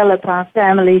we develop our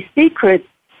family secrets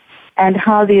and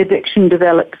how the addiction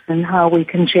develops and how we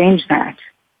can change that.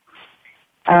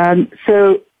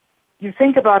 So you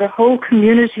think about a whole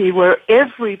community where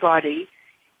everybody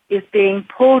is being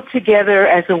pulled together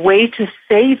as a way to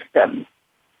save them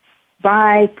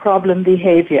by problem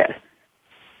behavior,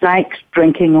 like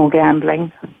drinking or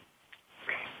gambling.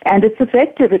 And it's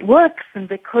effective. It works. And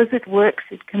because it works,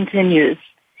 it continues.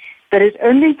 But it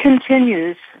only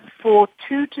continues for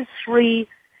 2 to 3,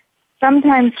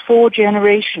 sometimes 4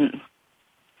 generations.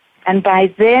 And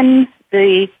by then,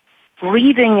 the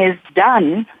grieving is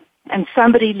done, and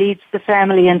somebody leads the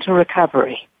family into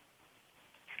recovery.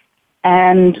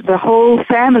 And the whole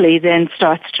family then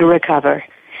starts to recover.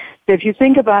 So if you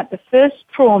think about the first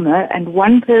trauma and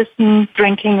one person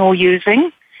drinking or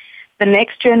using, the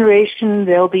next generation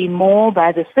there'll be more.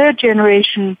 By the third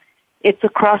generation, it's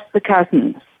across the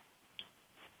cousins.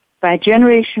 By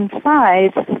generation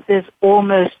 5, there's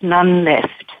almost none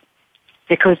left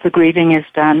because the grieving is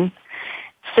done.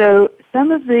 So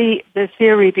some of the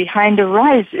theory behind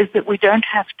Arise is that we don't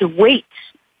have to wait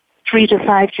 3 to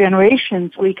 5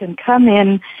 generations. We can come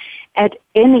in at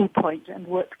any point and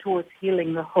work towards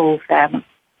healing the whole family.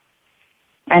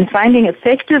 And finding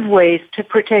effective ways to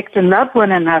protect and love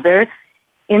one another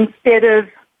instead of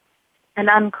an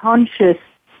unconscious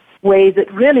way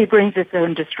that really brings its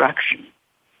own destruction.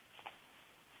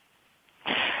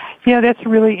 Yeah, that's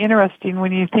really interesting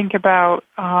when you think about,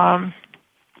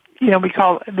 we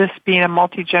call this being a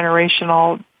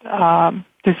multi-generational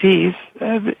disease,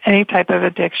 any type of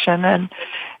addiction,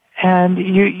 and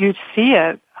you see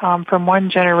it from one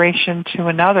generation to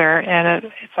another, and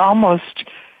it's almost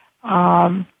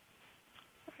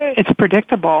it's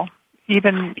predictable.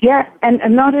 Even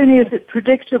and not only is it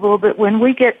predictable, but when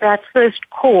we get that first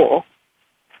call,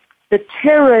 the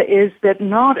terror is that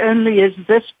not only is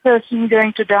this person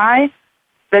going to die,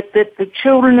 but that the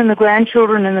children and the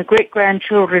grandchildren and the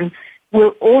great-grandchildren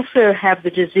will also have the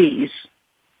disease.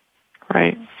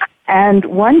 Right. And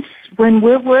when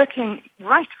we're working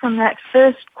right from that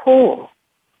first call,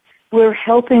 we're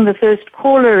helping the first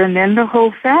caller and then the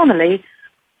whole family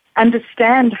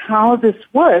understand how this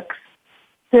works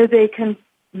so they can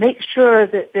make sure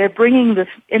that they're bringing the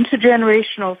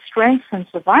intergenerational strengths and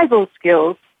survival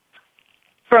skills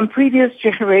from previous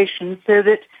generations so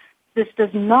that this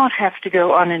does not have to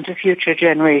go on into future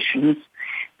generations.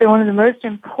 So one of the most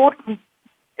important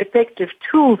effective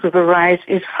tools of Arise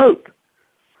is hope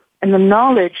and the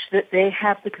knowledge that they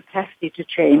have the capacity to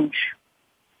change.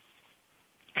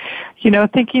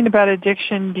 Thinking about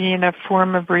addiction being a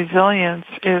form of resilience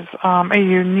is a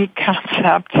unique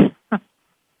concept.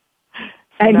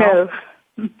 I know.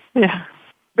 Yeah.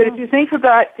 But if you think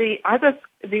about the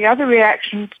other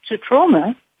reactions to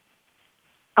trauma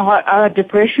are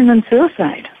depression and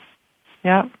suicide.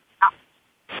 Yeah.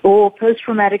 Or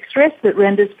post-traumatic stress that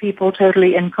renders people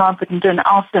totally incompetent and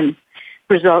often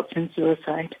results in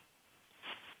suicide.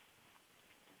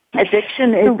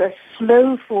 Addiction is a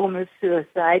slow form of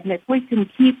suicide, and if we can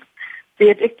keep the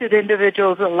addicted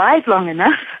individuals alive long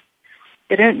enough,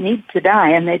 they don't need to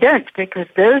die, and they don't, because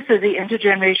those are the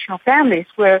intergenerational families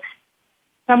where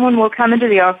someone will come into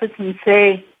the office and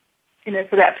say,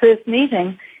 for that first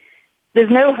meeting,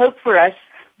 there's no hope for us.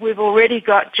 We've already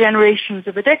got generations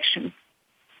of addiction.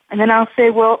 And then I'll say,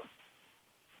 well,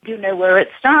 do you know where it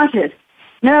started?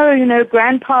 No,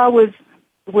 Grandpa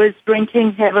was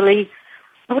drinking heavily.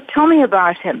 Well, tell me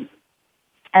about him.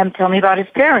 Tell me about his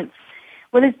parents.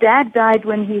 Well, his dad died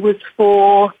when he was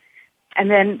 4.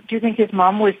 And then do you think his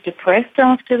mom was depressed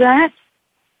after that?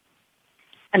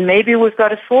 And maybe we've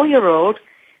got a 4-year-old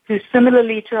who,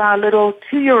 similarly to our little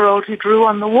 2-year-old who drew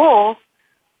on the wall,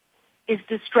 is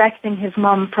distracting his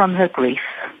mom from her grief.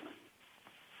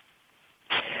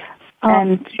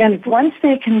 And once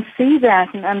they can see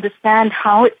that and understand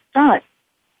how it starts,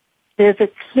 there's a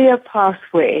clear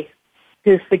pathway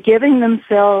to forgiving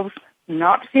themselves,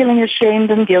 not feeling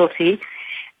ashamed and guilty,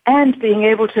 and being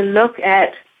able to look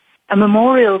at a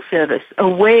memorial service, a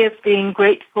way of being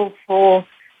grateful for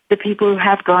the people who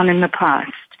have gone in the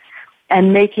past,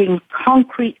 and making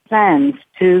concrete plans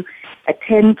to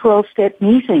attend 12-step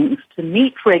meetings, to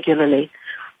meet regularly.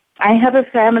 I have a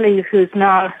family who's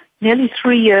now nearly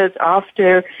 3 years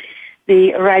after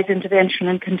the Arise intervention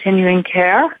and continuing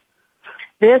care.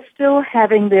 They're still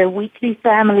having their weekly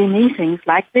family meetings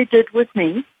like they did with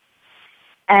me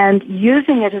and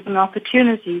using it as an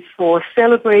opportunity for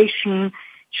celebration,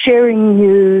 sharing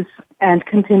news, and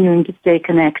continuing to stay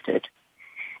connected.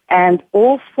 And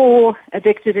all 4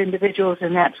 addicted individuals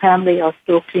in that family are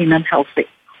still clean and healthy.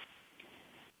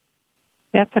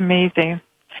 That's amazing.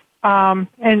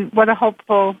 And what a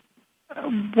hopeful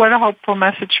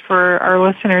message for our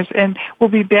listeners. And we'll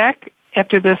be back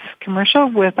after this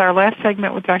commercial with our last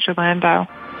segment with Dr. Landau.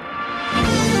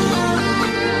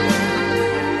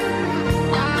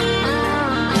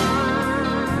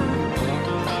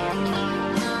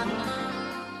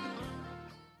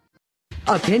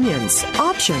 Opinions,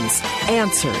 options,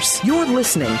 answers. You're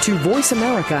listening to Voice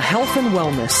America Health and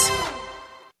Wellness.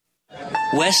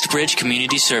 Westbridge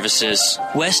Community Services.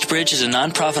 Westbridge is a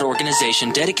nonprofit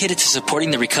organization dedicated to supporting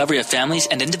the recovery of families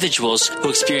and individuals who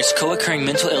experience co-occurring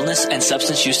mental illness and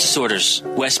substance use disorders.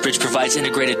 Westbridge provides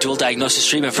integrated dual diagnosis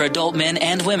treatment for adult men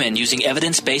and women using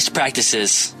evidence-based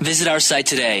practices. Visit our site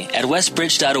today at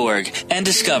westbridge.org and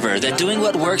discover that doing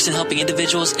what works in helping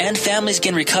individuals and families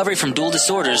gain recovery from dual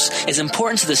disorders is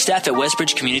important to the staff at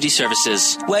Westbridge Community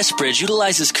Services. Westbridge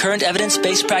utilizes current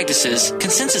evidence-based practices,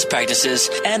 consensus practices,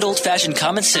 and old-fashioned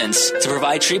common sense to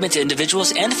provide treatment to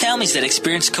individuals and families that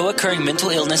experience co-occurring mental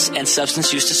illness and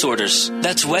substance use disorders.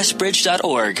 That's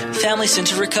westbridge.org,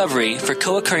 family-centered recovery for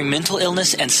co-occurring mental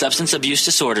illness and substance abuse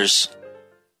disorders.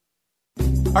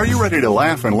 Are you ready to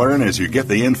laugh and learn as you get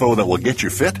the info that will get you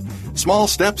fit? Small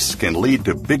steps can lead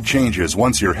to big changes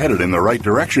once you're headed in the right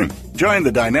direction. Join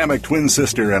the dynamic twin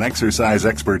sister and exercise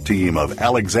expert team of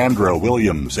Alexandra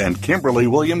Williams and Kimberly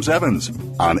Williams-Evans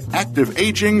on Active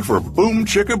Aging for Boom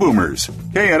Chicka Boomers.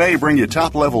 K&A bring you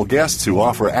top-level guests who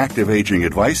offer active aging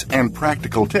advice and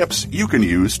practical tips you can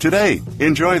use today.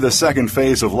 Enjoy the second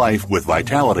phase of life with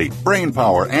vitality, brain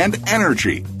power, and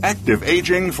energy. Active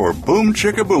Aging for Boom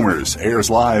Chicka Boomers airs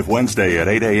live Wednesday at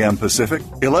 8 a.m. Pacific,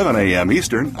 11 a.m.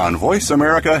 Eastern on Voice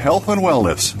America Health and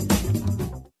Wellness.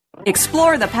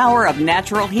 Explore the power of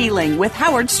natural healing with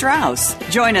Howard Strauss.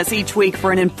 Join us each week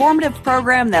for an informative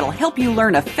program that'll help you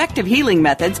learn effective healing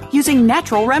methods using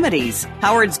natural remedies.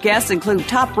 Howard's guests include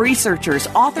top researchers,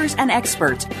 authors, and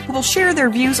experts who will share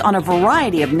their views on a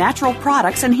variety of natural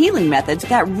products and healing methods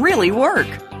that really work.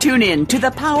 Tune in to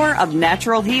The Power of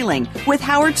Natural Healing with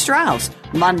Howard Strauss,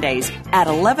 Mondays at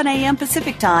 11 a.m.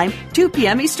 Pacific Time, 2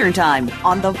 p.m. Eastern Time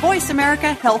on the Voice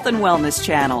America Health and Wellness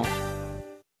Channel.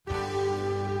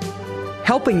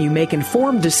 Helping you make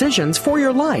informed decisions for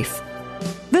your life.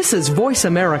 This is Voice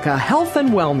America Health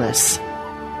and Wellness.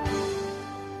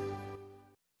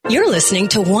 You're listening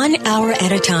to 1 Hour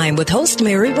at a Time with host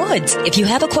Mary Woods. If you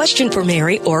have a question for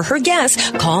Mary or her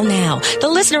guest, call now. The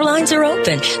listener lines are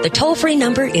open. The toll-free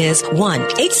number is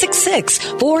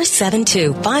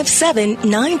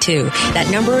 1-866-472-5792. That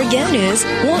number again is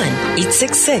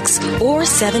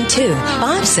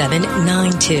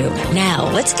 1-866-472-5792.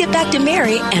 Now, let's get back to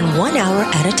Mary and 1 Hour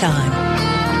at a Time.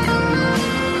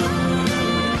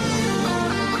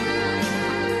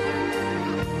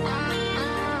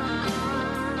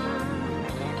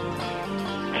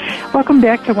 Welcome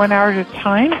back to 1 Hour at a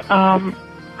Time.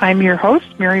 I'm your host,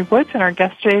 Mary Woods, and our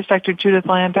guest today is Dr. Judith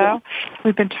Landau.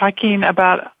 We've been talking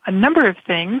about a number of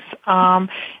things,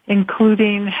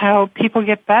 including how people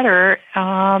get better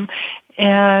and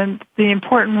the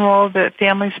important role that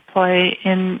families play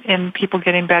in people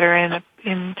getting better, and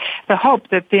in the hope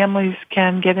that families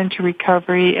can get into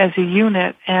recovery as a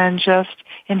unit and just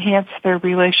enhance their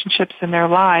relationships in their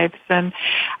lives. And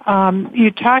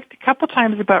you talked a couple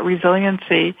times about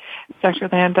resiliency, Dr.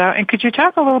 Landau, and could you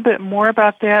talk a little bit more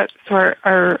about that so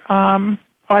our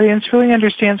audience really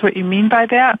understands what you mean by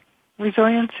that,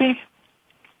 resiliency?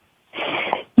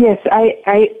 Yes,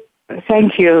 I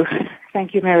thank you.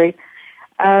 Thank you, Mary.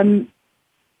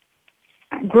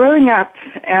 Growing up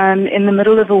in the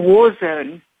middle of a war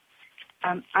zone,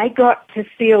 I got to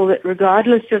feel that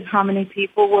regardless of how many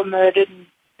people were murdered and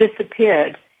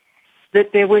disappeared,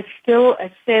 that there was still a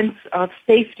sense of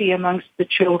safety amongst the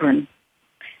children.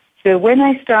 So when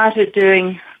I started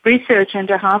doing research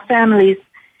into how families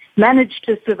managed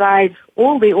to survive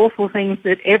all the awful things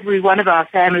that every one of our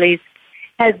families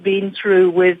has been through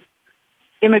with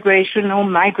immigration or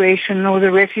migration or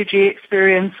the refugee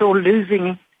experience or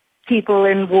losing people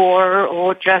in war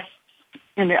or just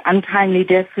untimely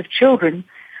deaths of children,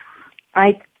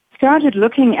 I started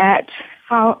looking at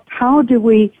how do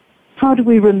we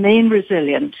remain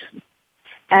resilient.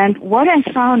 And what I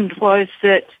found was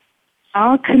that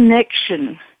our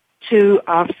connection to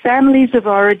our families of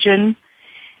origin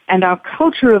and our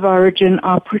culture of origin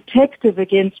are protective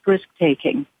against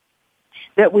risk-taking.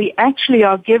 That we actually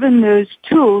are given those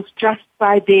tools just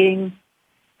by being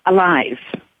alive.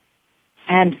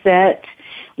 And that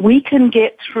we can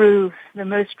get through the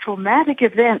most traumatic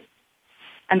events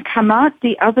and come out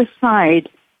the other side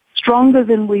stronger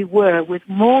than we were, with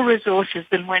more resources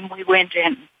than when we went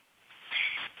in.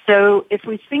 So if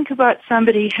we think about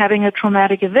somebody having a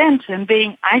traumatic event and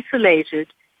being isolated,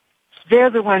 they're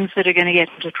the ones that are going to get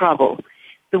into trouble.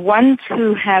 The ones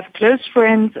who have close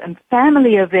friends and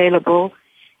family available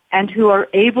and who are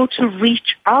able to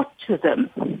reach out to them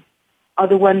are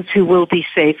the ones who will be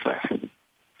safer.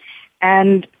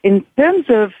 And in terms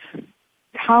of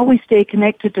how we stay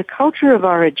connected to culture of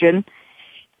origin,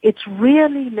 it's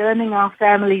really learning our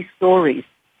family stories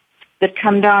that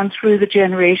come down through the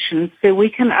generations so we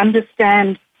can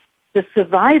understand the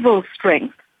survival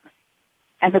strength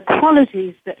and the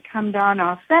qualities that come down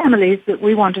our families that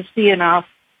we want to see in our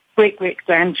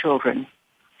great-great-grandchildren.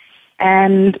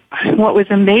 And what was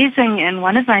amazing in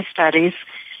one of my studies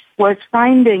was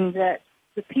finding that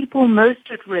the people most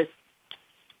at risk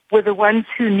were the ones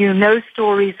who knew no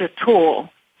stories at all,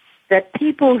 that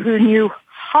people who knew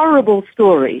horrible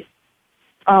stories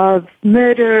of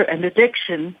murder and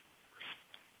addiction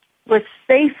were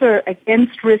safer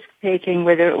against risk-taking,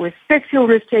 whether it was sexual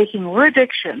risk-taking or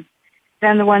addiction,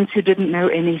 than the ones who didn't know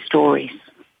any stories.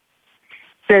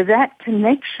 So that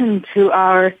connection to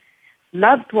our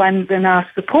loved ones and our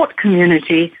support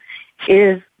community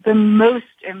is the most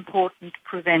important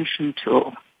prevention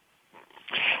tool.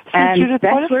 So and Judith,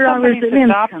 that's where our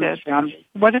resilience comes from.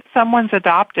 What if someone's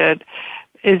adopted?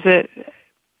 Is it,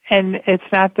 and it's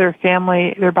not their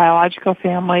family, their biological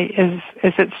family? Is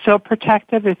it still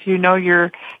protective if you know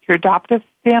your adoptive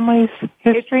family's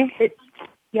history?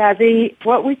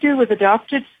 What we do with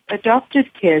adopted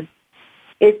kids,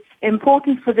 it's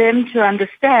important for them to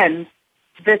understand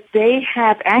that they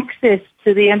have access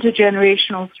to the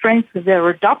intergenerational strength of their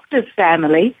adoptive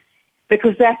family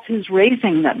because that's who's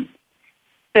raising them.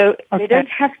 So They don't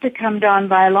have to come down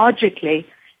biologically,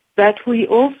 but we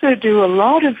also do a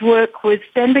lot of work with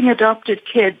sending adopted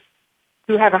kids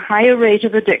who have a higher rate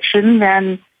of addiction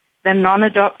than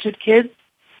non-adopted kids.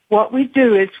 What we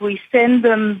do is we send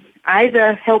them,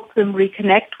 either help them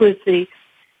reconnect with the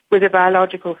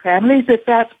biological families if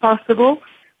that's possible.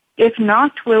 If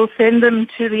not, we'll send them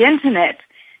to the internet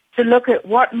to look at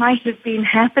what might have been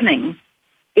happening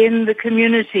in the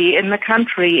community, in the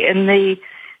country, in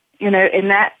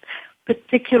that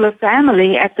particular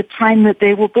family at the time that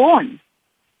they were born.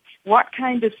 What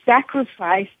kind of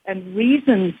sacrifice and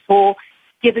reason for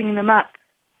giving them up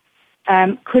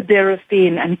could there have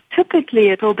been? And typically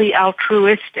it'll be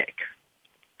altruistic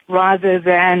rather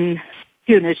than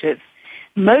punitive.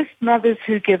 Most mothers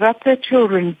who give up their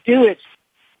children do it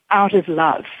out of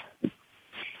love.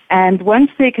 And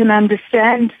once they can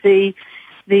understand the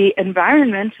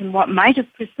environment and what might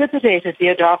have precipitated the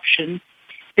adoption,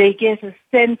 they get a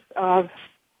sense of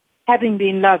having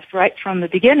been loved right from the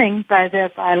beginning by their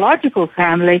biological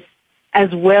family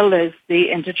as well as the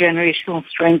intergenerational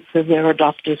strengths of their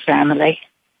adoptive family.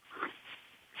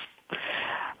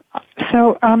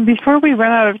 So before we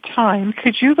run out of time,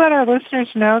 could you let our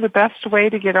listeners know the best way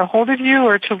to get a hold of you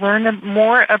or to learn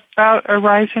more about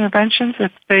Arise Interventions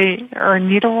if they are in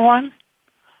need of one?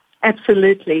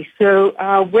 Absolutely. So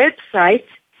our website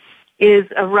is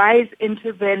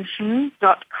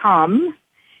ariseintervention.com.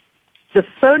 The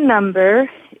phone number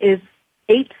is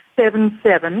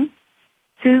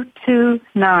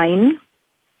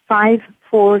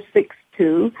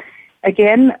 877-229-5462.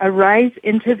 Again,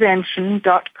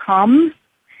 ariseintervention.com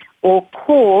or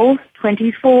call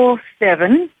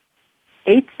 24/7,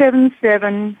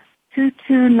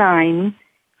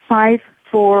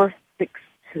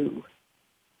 877-229-5462.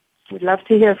 We'd love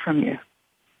to hear from you.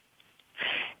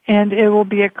 And it will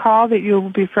be a call that you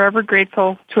will be forever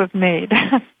grateful to have made.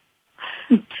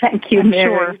 Thank you,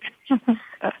 Mary.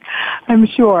 I'm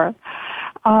sure.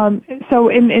 So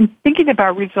in thinking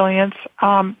about resilience,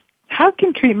 how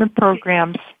can treatment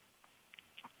programs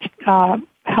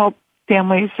help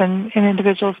families and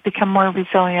individuals become more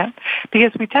resilient?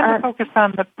 Because we tend to focus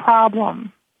on the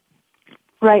problem.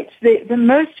 Right. The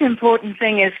most important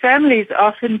thing is families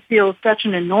often feel such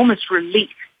an enormous relief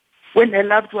when their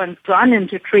loved one's gone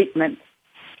into treatment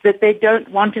that they don't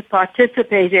want to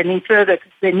participate any further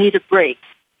because they need a break.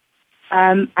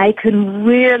 I can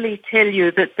really tell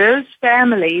you that those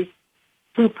families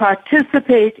who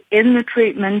participate in the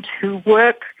treatment, who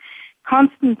work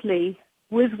constantly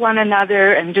with one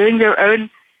another and doing their own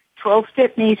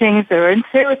 12-step meetings, their own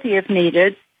therapy if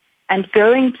needed, and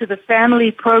going to the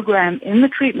family program in the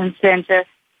treatment center,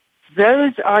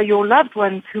 those are your loved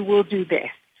ones who will do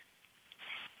best.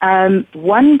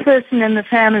 One person in the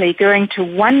family going to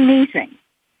one meeting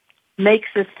makes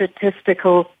a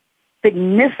statistical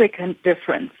significant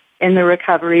difference in the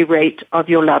recovery rate of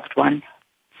your loved one.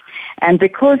 And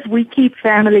because we keep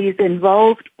families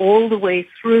involved all the way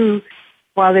through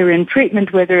while they're in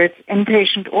treatment, whether it's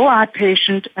inpatient or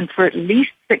outpatient, and for at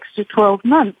least 6 to 12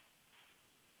 months,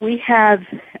 we have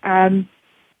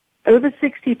over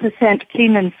 60%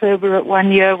 clean and sober at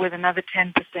 1 year with another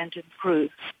 10%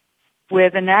 improved, where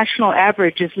the national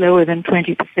average is lower than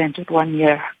 20% at 1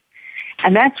 year.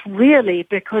 And that's really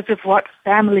because of what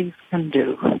families can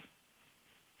do.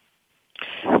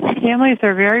 Families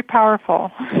are very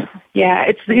powerful. Yeah,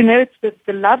 it's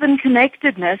the love and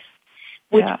connectedness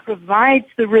which provides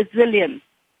the resilience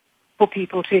for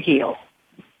people to heal.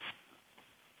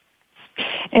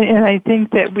 And I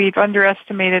think that we've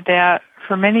underestimated that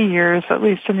for many years, at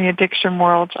least in the addiction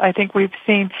world. I think we've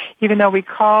seen, even though we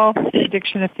call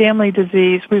addiction a family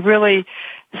disease, we've really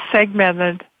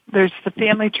segmented. There's the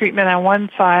family treatment on one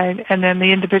side and then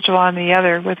the individual on the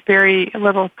other, with very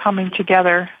little coming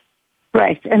together.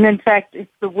 Right. And in fact,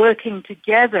 it's the working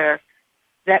together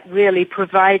that really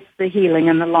provides the healing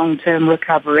and the long-term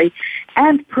recovery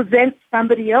and prevents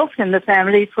somebody else in the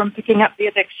family from picking up the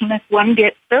addiction if one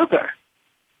gets sober.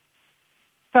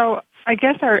 So I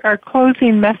guess our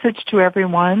closing message to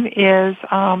everyone is,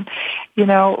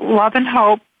 love and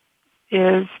hope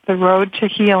is the road to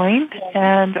healing,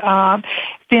 and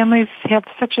families have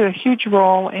such a huge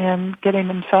role in getting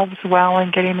themselves well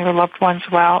and getting their loved ones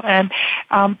well. And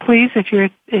please, if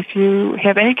you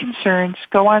have any concerns,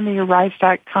 go on the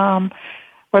Arise.com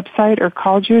website or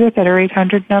call Judith at her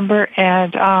 800 number,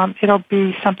 and it'll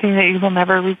be something that you will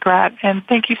never regret. And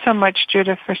thank you so much,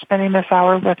 Judith, for spending this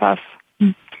hour with us.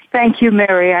 Thank you,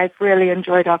 Mary. I've really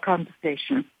enjoyed our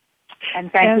conversation.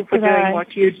 And thank you for doing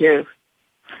what you do.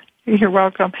 You're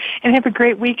welcome. And have a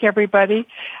great week, everybody.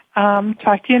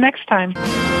 Talk to you next time.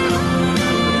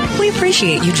 We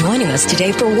appreciate you joining us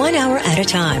today for 1 hour at a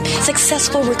time.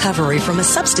 Successful recovery from a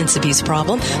substance abuse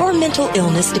problem or mental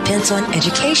illness depends on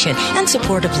education and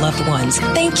support of loved ones.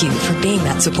 Thank you for being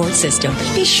that support system.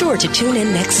 Be sure to tune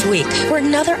in next week for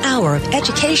another hour of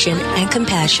education and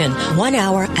compassion, 1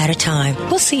 hour at a time.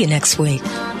 We'll see you next week.